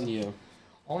stopped that. So. Yeah.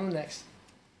 On the next.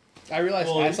 I realized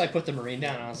I just like put the Marine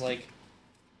down and I was like,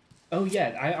 oh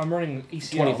yeah, I'm running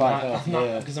ECL. 25 health,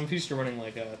 yeah. Because I'm used to running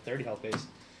like a 30 health base.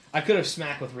 I could have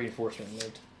smacked with reinforcement and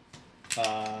lived.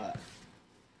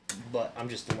 But I'm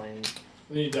just delaying.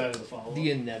 Then you die to the follow-up. The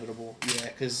inevitable. Yeah,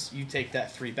 because you take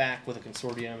that 3 back with a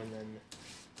Consortium and then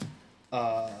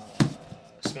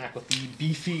smack with the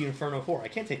beefy Inferno 4. I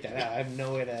can't take that out. I have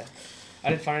no way to... I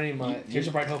didn't find any of my... Here's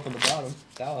a Bright Hope on the bottom.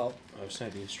 That'll help. I was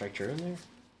saying, do you strike true in there?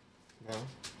 No.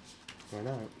 Why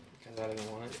not? Because I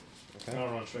didn't want it. I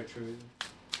don't run strike true either.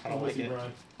 I don't like it.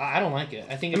 I don't like it.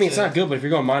 I think it's not good, but if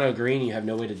you're going mono green and you have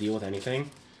no way to deal with anything...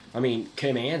 I mean,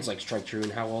 Command's like strike true,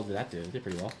 and how well did that do? It did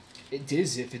pretty well. It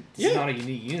is if it's not a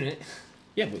unique unit.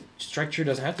 Yeah, but strike true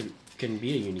doesn't have to... Can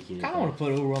be a unique unit. I kind of want to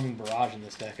put Overwhelming Barrage in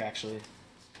this deck, actually.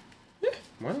 Yeah,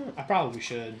 why not? I probably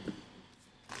should.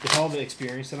 With all the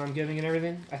experience that I'm giving and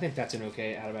everything, I think that's an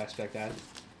okay out-of-aspect add.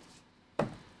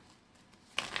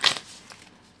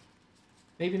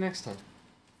 Maybe next time.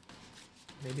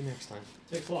 Maybe next time.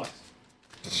 Take Flux.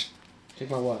 Take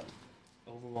my what?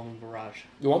 Overwhelming Barrage.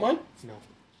 You want mine? No.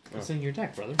 It's in your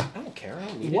deck, brother. I don't care. I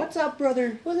don't need What's it. up,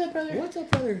 brother? What's up, brother? What's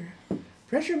up, brother?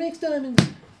 Pressure makes diamonds.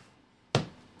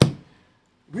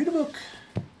 Read a book.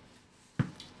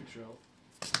 Picture out.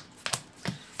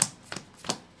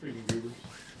 Freaking goobers.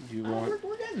 Do you want...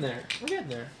 We're getting there. We're getting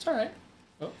there. It's alright.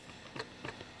 Oh.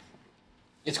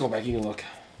 It's going back. You can look.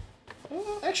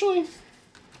 Actually...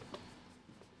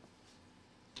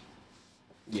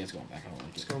 Yeah, it's going back. I don't like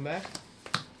it. It's going back.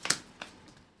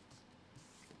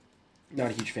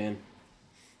 Not a huge fan.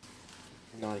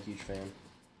 Not a huge fan.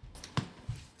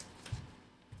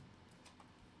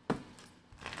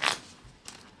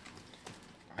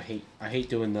 I hate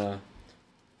doing the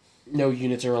no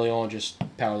units early on, just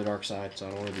power the dark side, so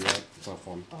I don't want to do that. It's not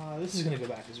fun. This is gonna go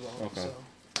back as well. Okay. So.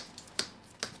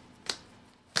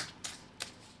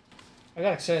 I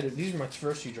got excited. These were my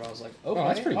first few draws. Like, okay,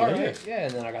 that's pretty all good. right. Yeah,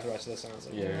 and then I got the rest of this, and I was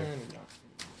like, Yeah. maybe not.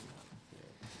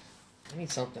 I need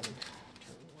something. Turn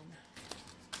 1.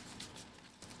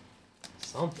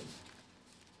 Something.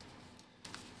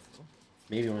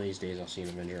 Maybe one of these days I'll see an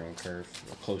Avenger on curve,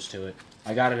 or close to it.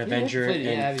 I got an Avenger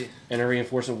Yeah, and a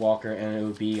Reinforcement Walker, and it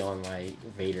would be on like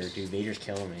Vader. Dude, Vader's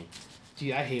killing me.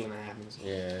 Dude, I hate when that happens.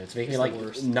 Yeah, it's making me like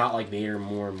not like Vader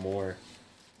more and more.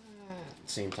 At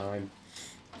the same time.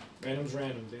 Random's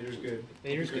random. Vader's good.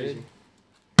 Vader's good.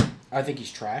 I think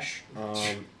he's trash.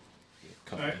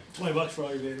 Alright, $20 for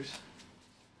all your Vaders.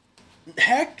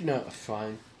 Heck no.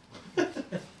 Fine.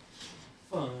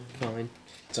 Fine.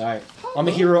 It's alright. I'm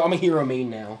a hero. I'm a hero main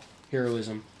now.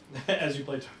 Heroism. As you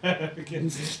play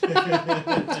against.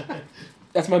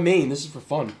 That's my main. This is for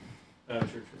fun.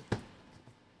 True.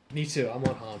 Me too. I'm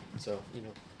on Han, so you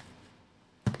know.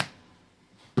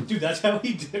 Dude, that's how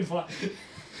he did mine.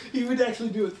 He would actually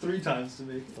do it 3 times to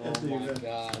me. Oh my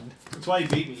god. That's why he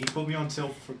beat me. He put me on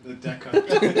tilt for the deck card.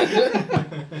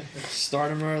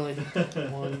 Start him early.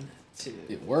 1, 2.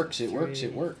 It works. It 3, works.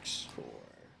 It works. 4,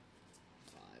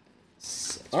 5,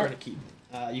 6. All We're right. gonna keep.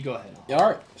 You go ahead. Yeah, all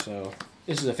right. So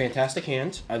this is a fantastic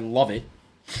hand. I love it.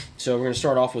 So we're gonna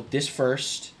start off with this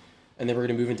first, and then we're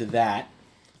gonna move into that,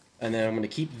 and then I'm gonna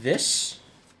keep this.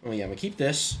 Oh yeah, I'm gonna keep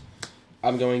this.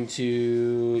 I'm going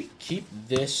to keep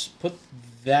this. Put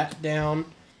that down,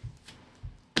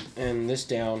 and this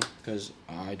down because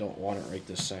I don't want it right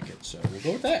this second. So we'll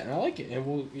go with that, and I like it.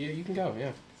 And you can go.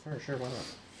 Yeah, for sure. Why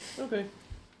not? Okay.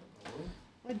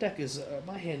 My deck is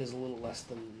my hand is a little less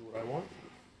than what I want.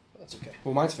 But that's okay.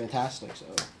 Well, mine's fantastic. So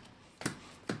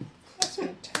That's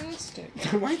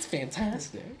fantastic. mine's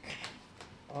fantastic.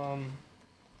 I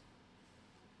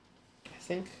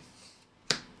think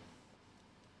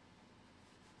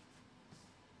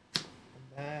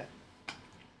that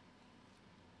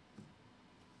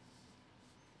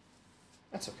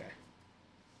that's okay.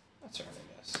 That's alright, I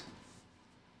guess.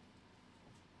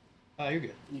 You're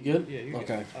good. You good? Yeah, you're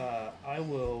okay. good. I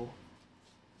will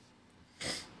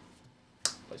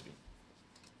place me.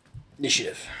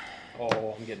 Initiative.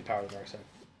 Oh, I'm getting power to the dark side.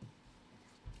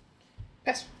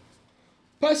 Pass.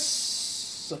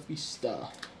 Pacifista.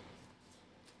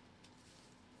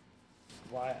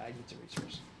 Why I need to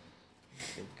resource.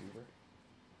 Big goober.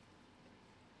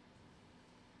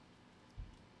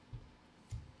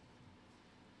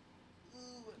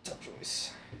 Ooh, tough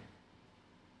choice.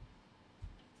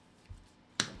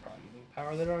 Probably getting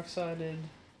power of the dark sided.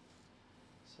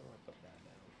 So I put that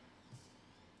down.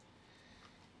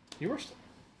 You were still.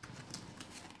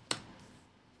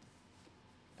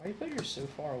 Why you put yours so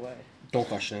far away? Don't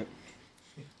question it.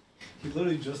 He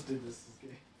literally just did this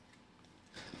game.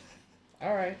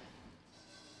 Alright.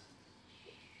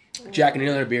 Jack, and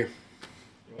another beer.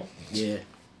 You want? Yeah.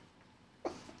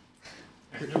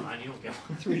 Never mind, you don't get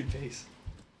one. 3 base.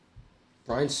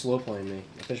 Brian's slow playing me.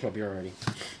 I finished my beer already.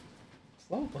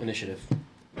 Slow play. Initiative.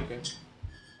 Okay.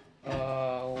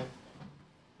 I'll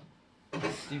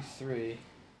do 3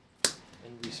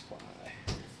 and resupply.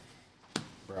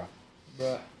 Bruh.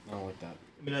 Bruh. I don't like that.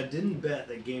 I mean, I didn't bet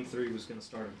that game 3 was going to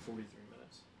start in 43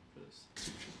 minutes for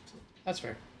this. That's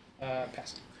fair.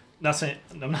 Pass. Not saying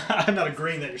I'm not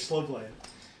agreeing that you're slow playing.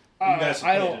 You guys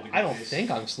I played don't. at a good I don't pace.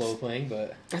 think I'm slow playing,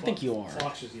 but I think you are.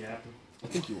 Fox is yapping. I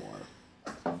think you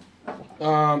are.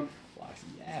 Flox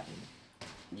yapping.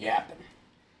 Yapping.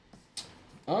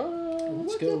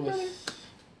 Let's go with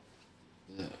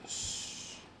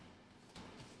this.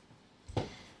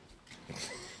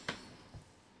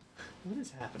 What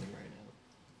is happening right now?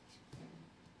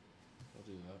 I'll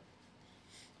do that.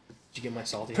 Did you get my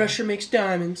salty? Pressure makes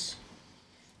diamonds.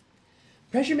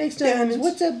 Pressure makes diamonds.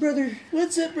 What's up, brother?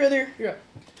 What's up, brother? You're up.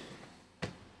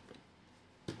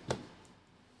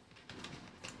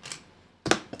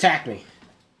 Attack me.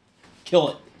 Kill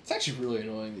it. It's actually really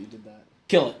annoying that you did that.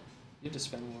 Kill it. You have to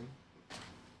spend one.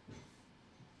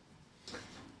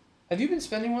 Have you been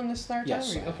spending one this entire time?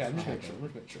 Yes, Or- okay, I'm just I making have. sure.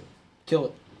 Just making sure. Kill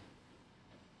it.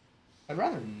 I'd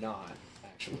rather not,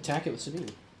 actually. Attack it with Sabine.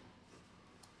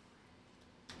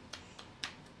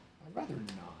 I'd rather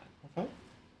not. Okay.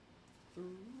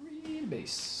 3 to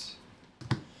base.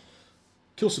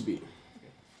 Kill Sabine.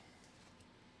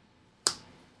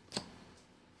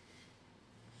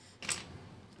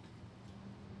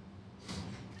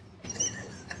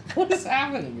 What is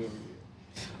happening over here?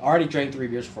 I already drank 3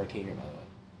 beers before I came here, by the way.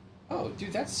 Oh,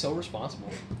 dude, that's so responsible.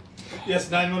 Yes,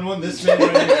 911. This man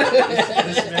right here.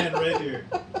 This man right here.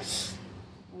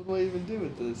 What do I even do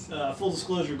with this? Full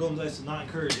disclosure: Golden Dice does not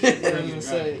encourage. I was gonna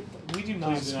say, we do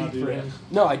not Please do speak not do for that. him.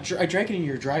 No, I drank it in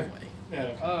your driveway.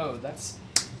 Yeah. Oh, that's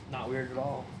not weird at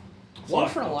all. Flock, One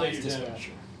for an update Alliance your Dispatcher.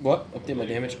 damage. What? Update my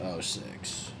damage? Oh,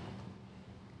 6.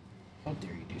 How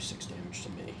dare you do 6 damage to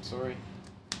me? Sorry.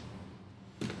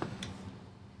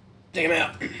 Take him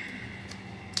out.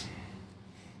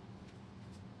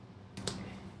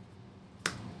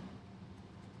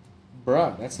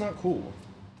 Bruh, that's not cool.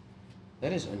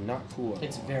 That is not cool at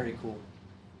It's all. very cool.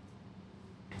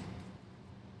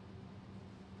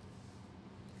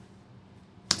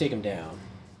 Take him down.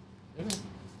 Okay.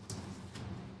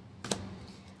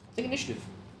 Take initiative.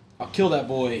 I'll kill that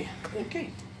boy. Okay.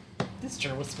 This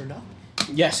turn was for nothing.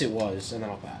 Yes, it was, and then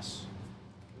I'll pass.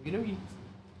 Okey-dokey.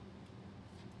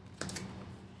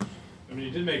 I mean,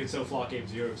 you did make it so Flock gave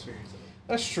 0 experience.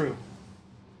 That's true.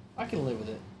 I can live with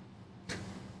it.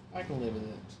 I can live with it.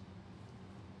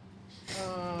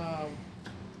 I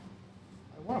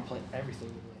want to play everything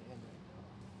in my hand right now.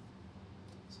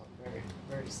 So I'm very,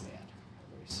 very sad.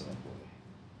 Very sad boy.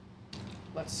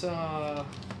 Let's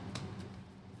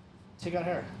take out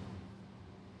Hera. I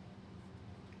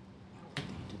don't think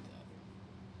that you did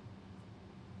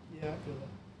that. Yeah, I feel that.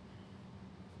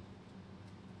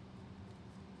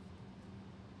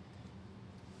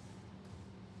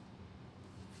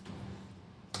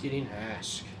 Getting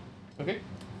ask. Okay.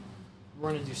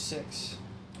 We're gonna do 6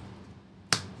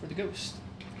 for the ghost.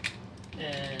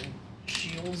 And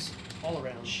shields all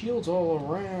around. Shields all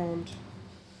around.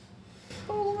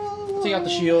 Take out the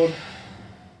shield.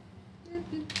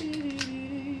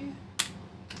 An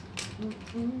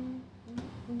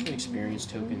experience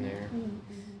token there.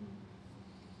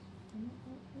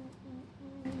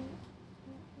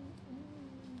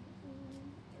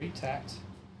 Are you tacked?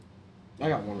 I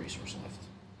got 1 resource left.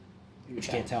 Which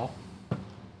you can't tell.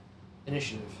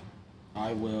 Initiative.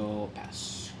 I will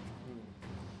pass.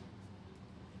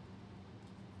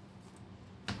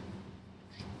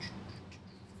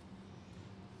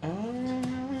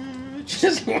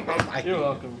 Just You're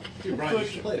welcome. Dude, Brian, you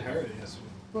should play Hera yesterday.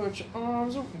 Put your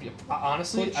arms around me.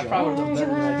 Honestly, Put I your probably would have done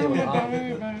better than I did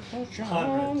with arms Hon. Put your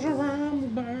arms around me,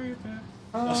 baby.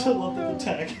 I also love the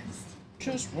protagonist.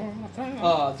 Just wanna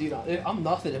find. Dude, I'm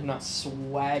nothing if not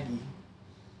swaggy.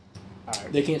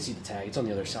 Alright. They can't see the tag. It's on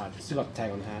the other side. Still got the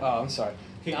tag on the hat. Oh, I'm sorry.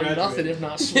 He I'm graduated. nothing if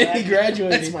not he swaggy.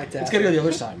 graduated. That's my tag. It's gotta go the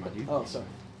other side, my dude. Oh, sorry.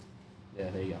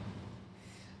 Yeah, there you go.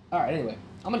 Alright, anyway.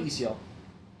 I'm gonna ECL.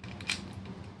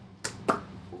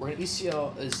 We're gonna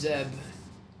ECL a Zeb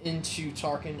into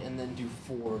Tarkin and then do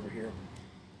 4 over here.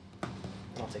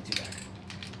 I'll take 2 back.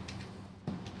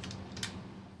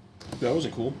 That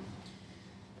wasn't cool.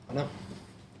 I know.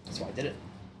 That's why I did it.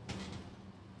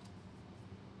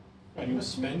 Right, you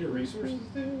must spend your resources,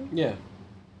 dude? Yeah.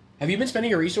 Have you been spending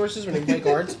your resources when you play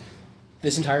cards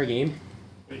this entire game?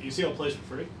 Wait, you see how it plays for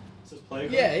free? It says play a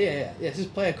card? Yeah. This is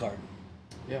play a card.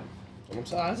 Yeah.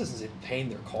 This doesn't say paying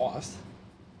their cost.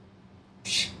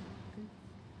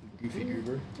 Goofy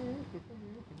goober.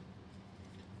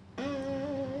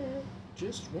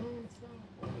 Just wanna find.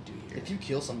 What do I do here? If you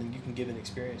kill something, you can give an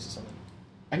experience to something.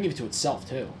 I can give it to itself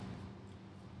too.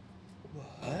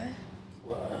 What?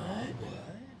 What?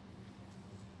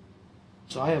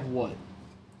 So I have what?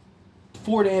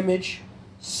 4 damage,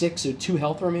 6, so 2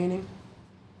 health remaining.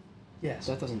 Yes.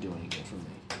 That doesn't do any good for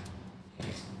me.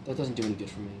 That doesn't do any good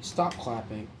for me. Stop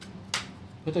clapping.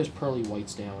 Put those pearly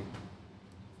whites down.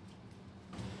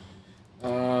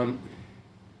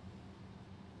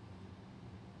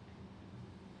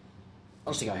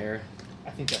 I'll stick out here.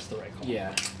 I think that's the right call.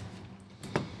 Yeah.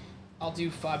 I'll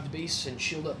do 5 to base and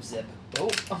shield up Zeb. Oh,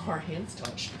 our hands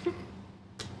touched.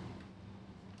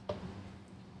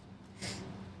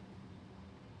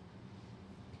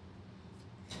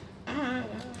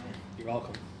 You're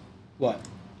welcome. What?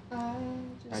 I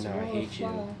know, I hate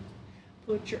you.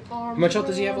 Put your arms How much health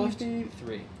does he have around left? me.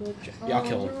 3. Put your Yeah, I'll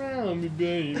kill arms him. around me,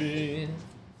 baby.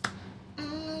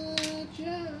 I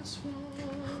just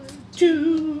want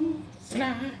To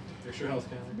fly. Here's your health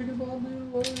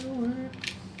counter.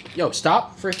 Yo,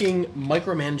 stop freaking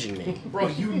micromanaging me. Bro,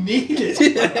 you need it!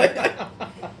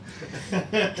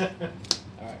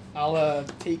 Alright, I'll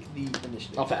take the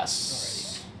initiative. I'll pass.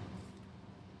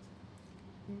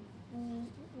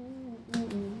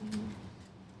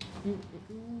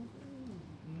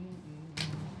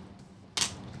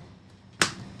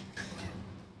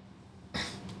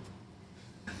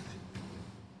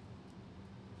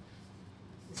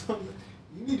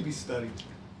 You need to be studied.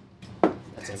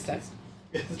 That's it. That's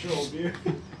It's your old beer.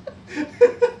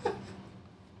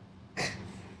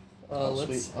 Oh,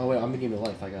 let's sweet. Oh, wait, I'm gonna give you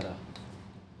life. I gotta.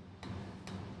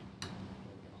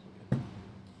 I'm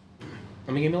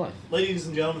gonna give you life. Ladies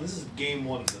and gentlemen, this is game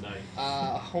 1 of the night.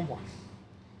 home one.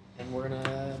 And we're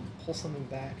gonna pull something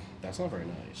back, That's not very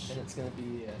nice. and it's gonna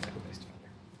be an echo-based defender.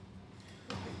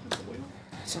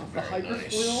 That's not The very hyper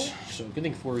nice. foil. So good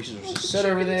thing 4 resources are set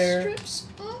over there. Strips.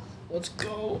 Let's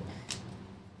go,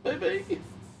 baby.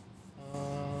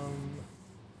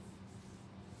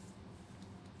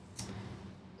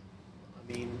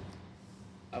 I mean,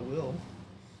 I will.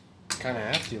 kind of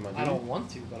have to, my dude. I don't want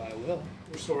to, but I will.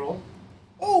 Restore all.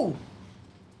 Oh!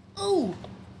 Oh!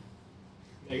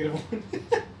 -1.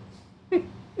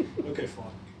 Okay, fine.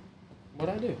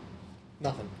 What'd I do?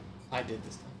 Nothing. I did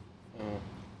this time.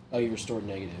 Oh, you restored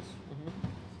negative. Mm-hmm.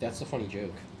 That's a funny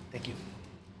joke. Thank you.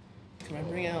 Can I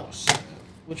bring out... snap.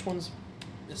 Which one's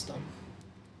this done?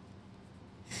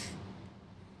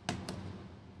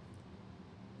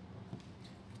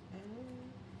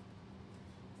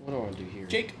 What do I want to do here?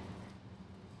 Jake.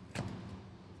 If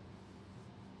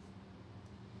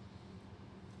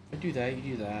I do that, you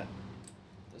do that.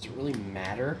 Does it really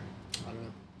matter? I don't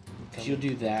know. Because you'll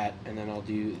do that, and then I'll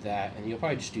do that, and you'll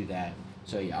probably just do that.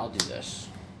 So yeah, I'll do this.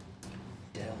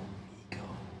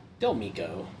 Del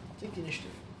Miko. Take the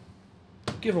initiative.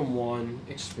 Give him 1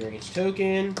 experience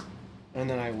token, and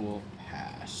then I will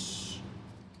pass.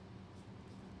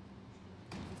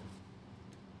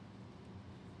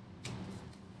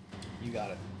 You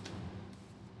got it.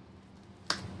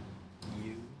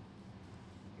 You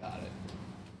got it.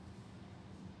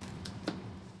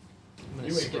 I'm gonna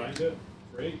You ain't skip. Brian, do it.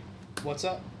 Great. What's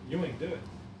up? You ain't do it.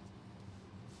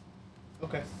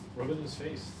 Okay. Rub it in his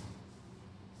face.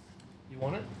 You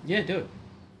want it? Yeah, do it.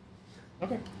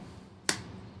 Okay.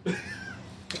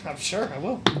 I'm sure I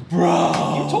will.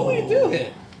 Bro! You told me to do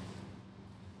it.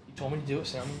 You told me to do it,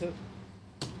 so I'm gonna do it.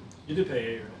 You did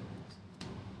pay 8, right?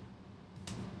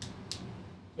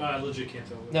 No, I legit can't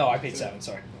tell. No, I paid 7.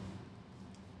 Sorry.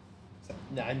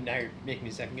 Now you're making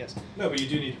me second guess. No, but you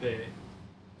do need to pay 8.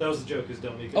 That was the joke. Is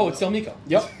Del Miko? Oh, it's Del Miko.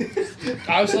 Yep.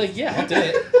 I was like, yeah, I'll do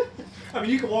it. I mean,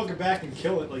 you can walk it back and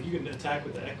kill it. Like you can attack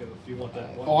with the echo if you want that.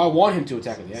 Oh, I want him to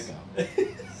attack with the Echo.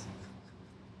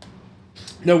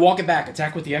 No, walk it back.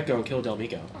 Attack with the Echo and kill Del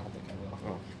Miko. I don't think I will.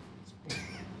 Oh.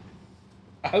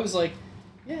 I was like,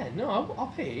 yeah, no,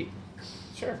 I'll pay 8.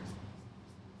 Sure.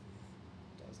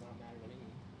 Does not matter to me.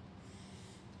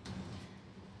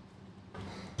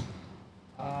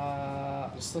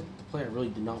 It's like the player really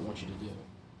did not want you to do.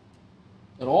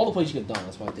 And all the plays you could have done,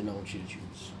 that's why I did not want you to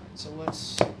choose. So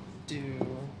let's do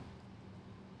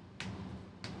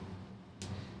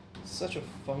such a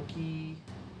funky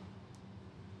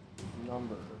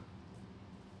number.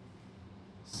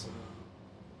 So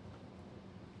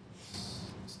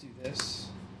let's do this.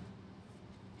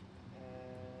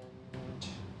 And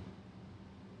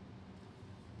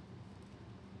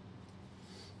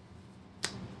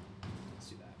let's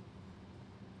do that.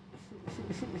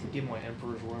 Give my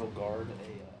Emperor's Royal Guard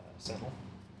a sentinel.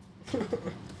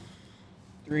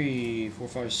 3, 4,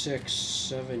 5, 6,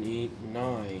 7, 8,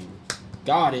 9.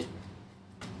 Got it.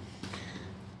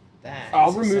 That I'll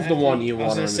is remove the exactly- one you I was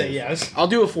want to gonna say remove. yes. I'll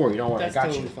do it for you. Don't worry. That's I got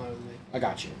totally you. fine with me. I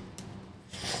got you.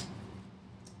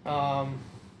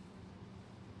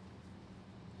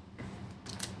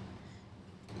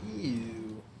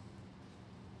 Ew.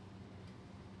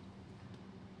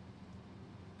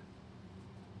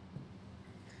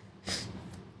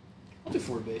 I'll do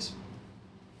 4 base.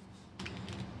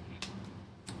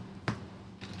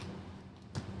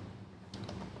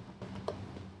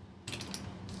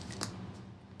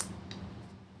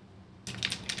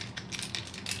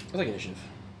 I'll take initiative.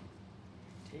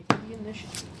 Take the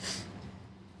initiative.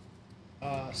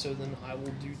 So then I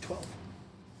will do 12.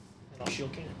 And I'll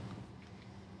shield cannon.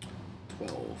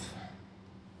 12.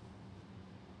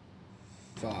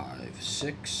 5,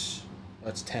 6.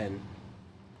 That's 10.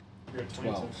 You're at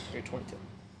 12. 22. You're 22.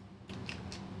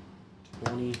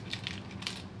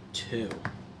 22.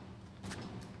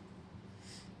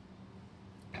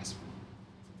 Pass.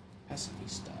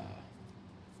 Pessimista.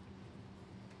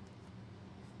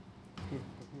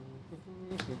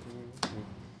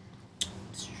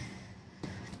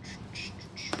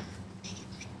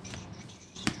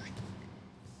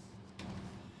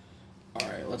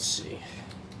 Alright, let's see.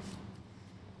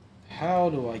 How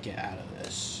do I get out of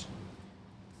this?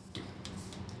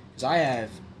 Because I have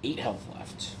 8 health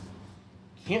left.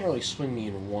 Can't really swing me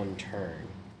in one turn.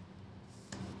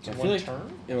 So I feel One like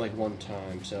turn? in like one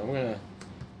time. So I'm gonna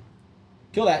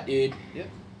kill that dude. Yep.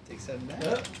 Take 7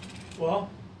 back. Well,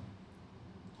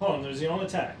 hold on. There's the on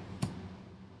attack.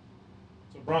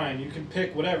 So Brian, you can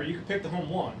pick whatever. You can pick the home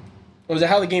one. Oh, is that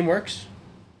how the game works?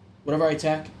 Whenever I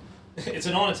attack? It's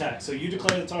an on attack. So you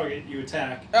declare the target, you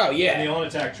attack. Oh, And yeah. the on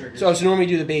attack triggers. So I was normally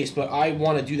do the base, but I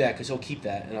want to do that because he'll keep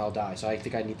that and I'll die. So I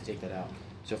think I need to take that out.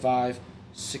 So 5,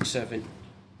 6, 7.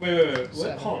 Wait. What?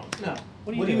 7. Hold on. No. What are you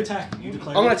What are you doing? attacking? You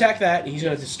declare. I'm going to attack that and he's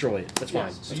going to destroy it. That's fine.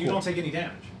 Yes, so That's you cool. don't take any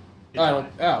damage. You I die. don't.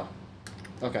 Oh.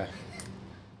 Okay.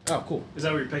 Oh, cool. Is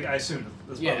that what you're picking? I assume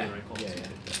that's probably Yeah. the right call. Yeah.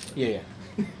 Yeah.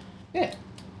 Yeah.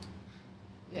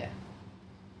 Yeah.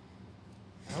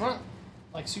 I don't know.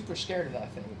 like super scared of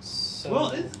that thing. So,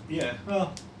 Well, yeah.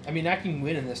 Well, I mean, I can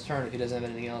win in this turn if he doesn't have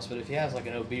anything else, but if he has like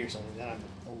an OB or something, then I'm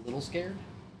a little scared.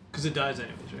 because it dies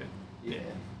anyways, right? Yeah.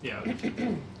 Yeah.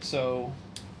 Okay. So,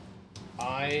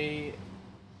 I'm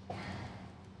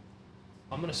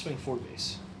gonna swing 4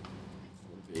 base.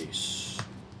 4 base.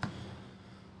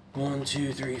 1,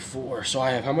 2, 3, 4. So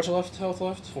I have how much health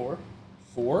left? 4.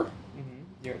 4? Mm-hmm.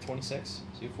 You're at 26,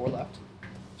 so you have 4 left.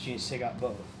 She needs to take out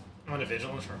both. I'm on a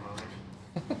vigilance for a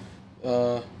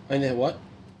moment. And then what?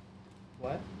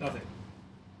 What? Nothing.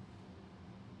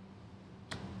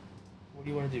 What do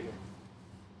you want to do here?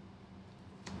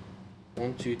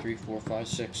 1, 2, 3, 4, 5,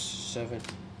 6, 7,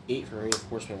 8 for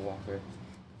reinforcement walker.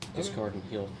 Discard and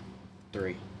heal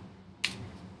 3.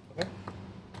 Okay.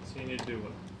 So you need to do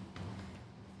what?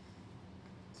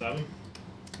 7? You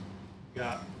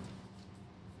got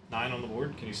 9 on the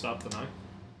board. Can you stop the 9?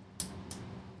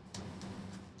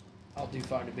 I'll do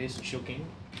 5 to base and she'll king.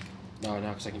 No,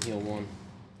 because I can heal 1.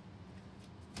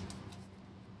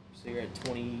 So you're at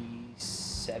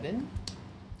 27?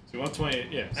 So you want 20?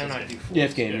 Yeah. So And I it's do 4. Yeah,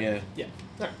 it's game, yeah. Yeah.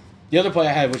 Alright. The other play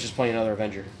I had was just playing another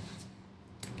Avenger.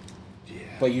 Yeah.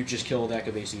 But you just killed that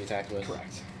could basically attack with.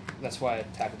 Correct. That's why I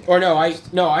attack with the Or no,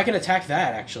 I can attack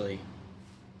that actually.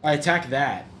 I attack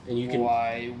that, and you can.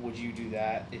 Why would you do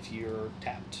that if you're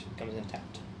tapped? It comes in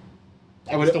tapped.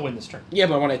 I I would would- still win this turn. Yeah,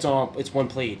 but when it's one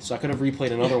played, so I could have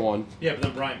replayed another one. Yeah, but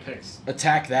then Brian picks.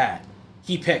 Attack that.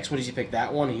 He picks. What does he pick?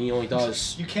 That one, and he only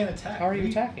does. You can't attack. How are you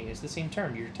attacking? It's the same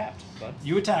turn. You're tapped, bud.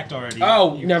 You attacked already.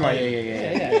 Oh, You never mind. played.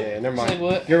 Yeah. Never mind. It's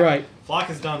like what? You're right.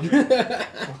 Flock is done.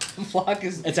 Flock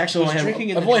is. It's actually was only drinking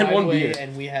in I've the only had one driveway, beer.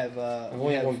 and we have. I've we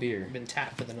only had have one beer. Been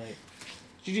tapped for the night.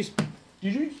 GG's.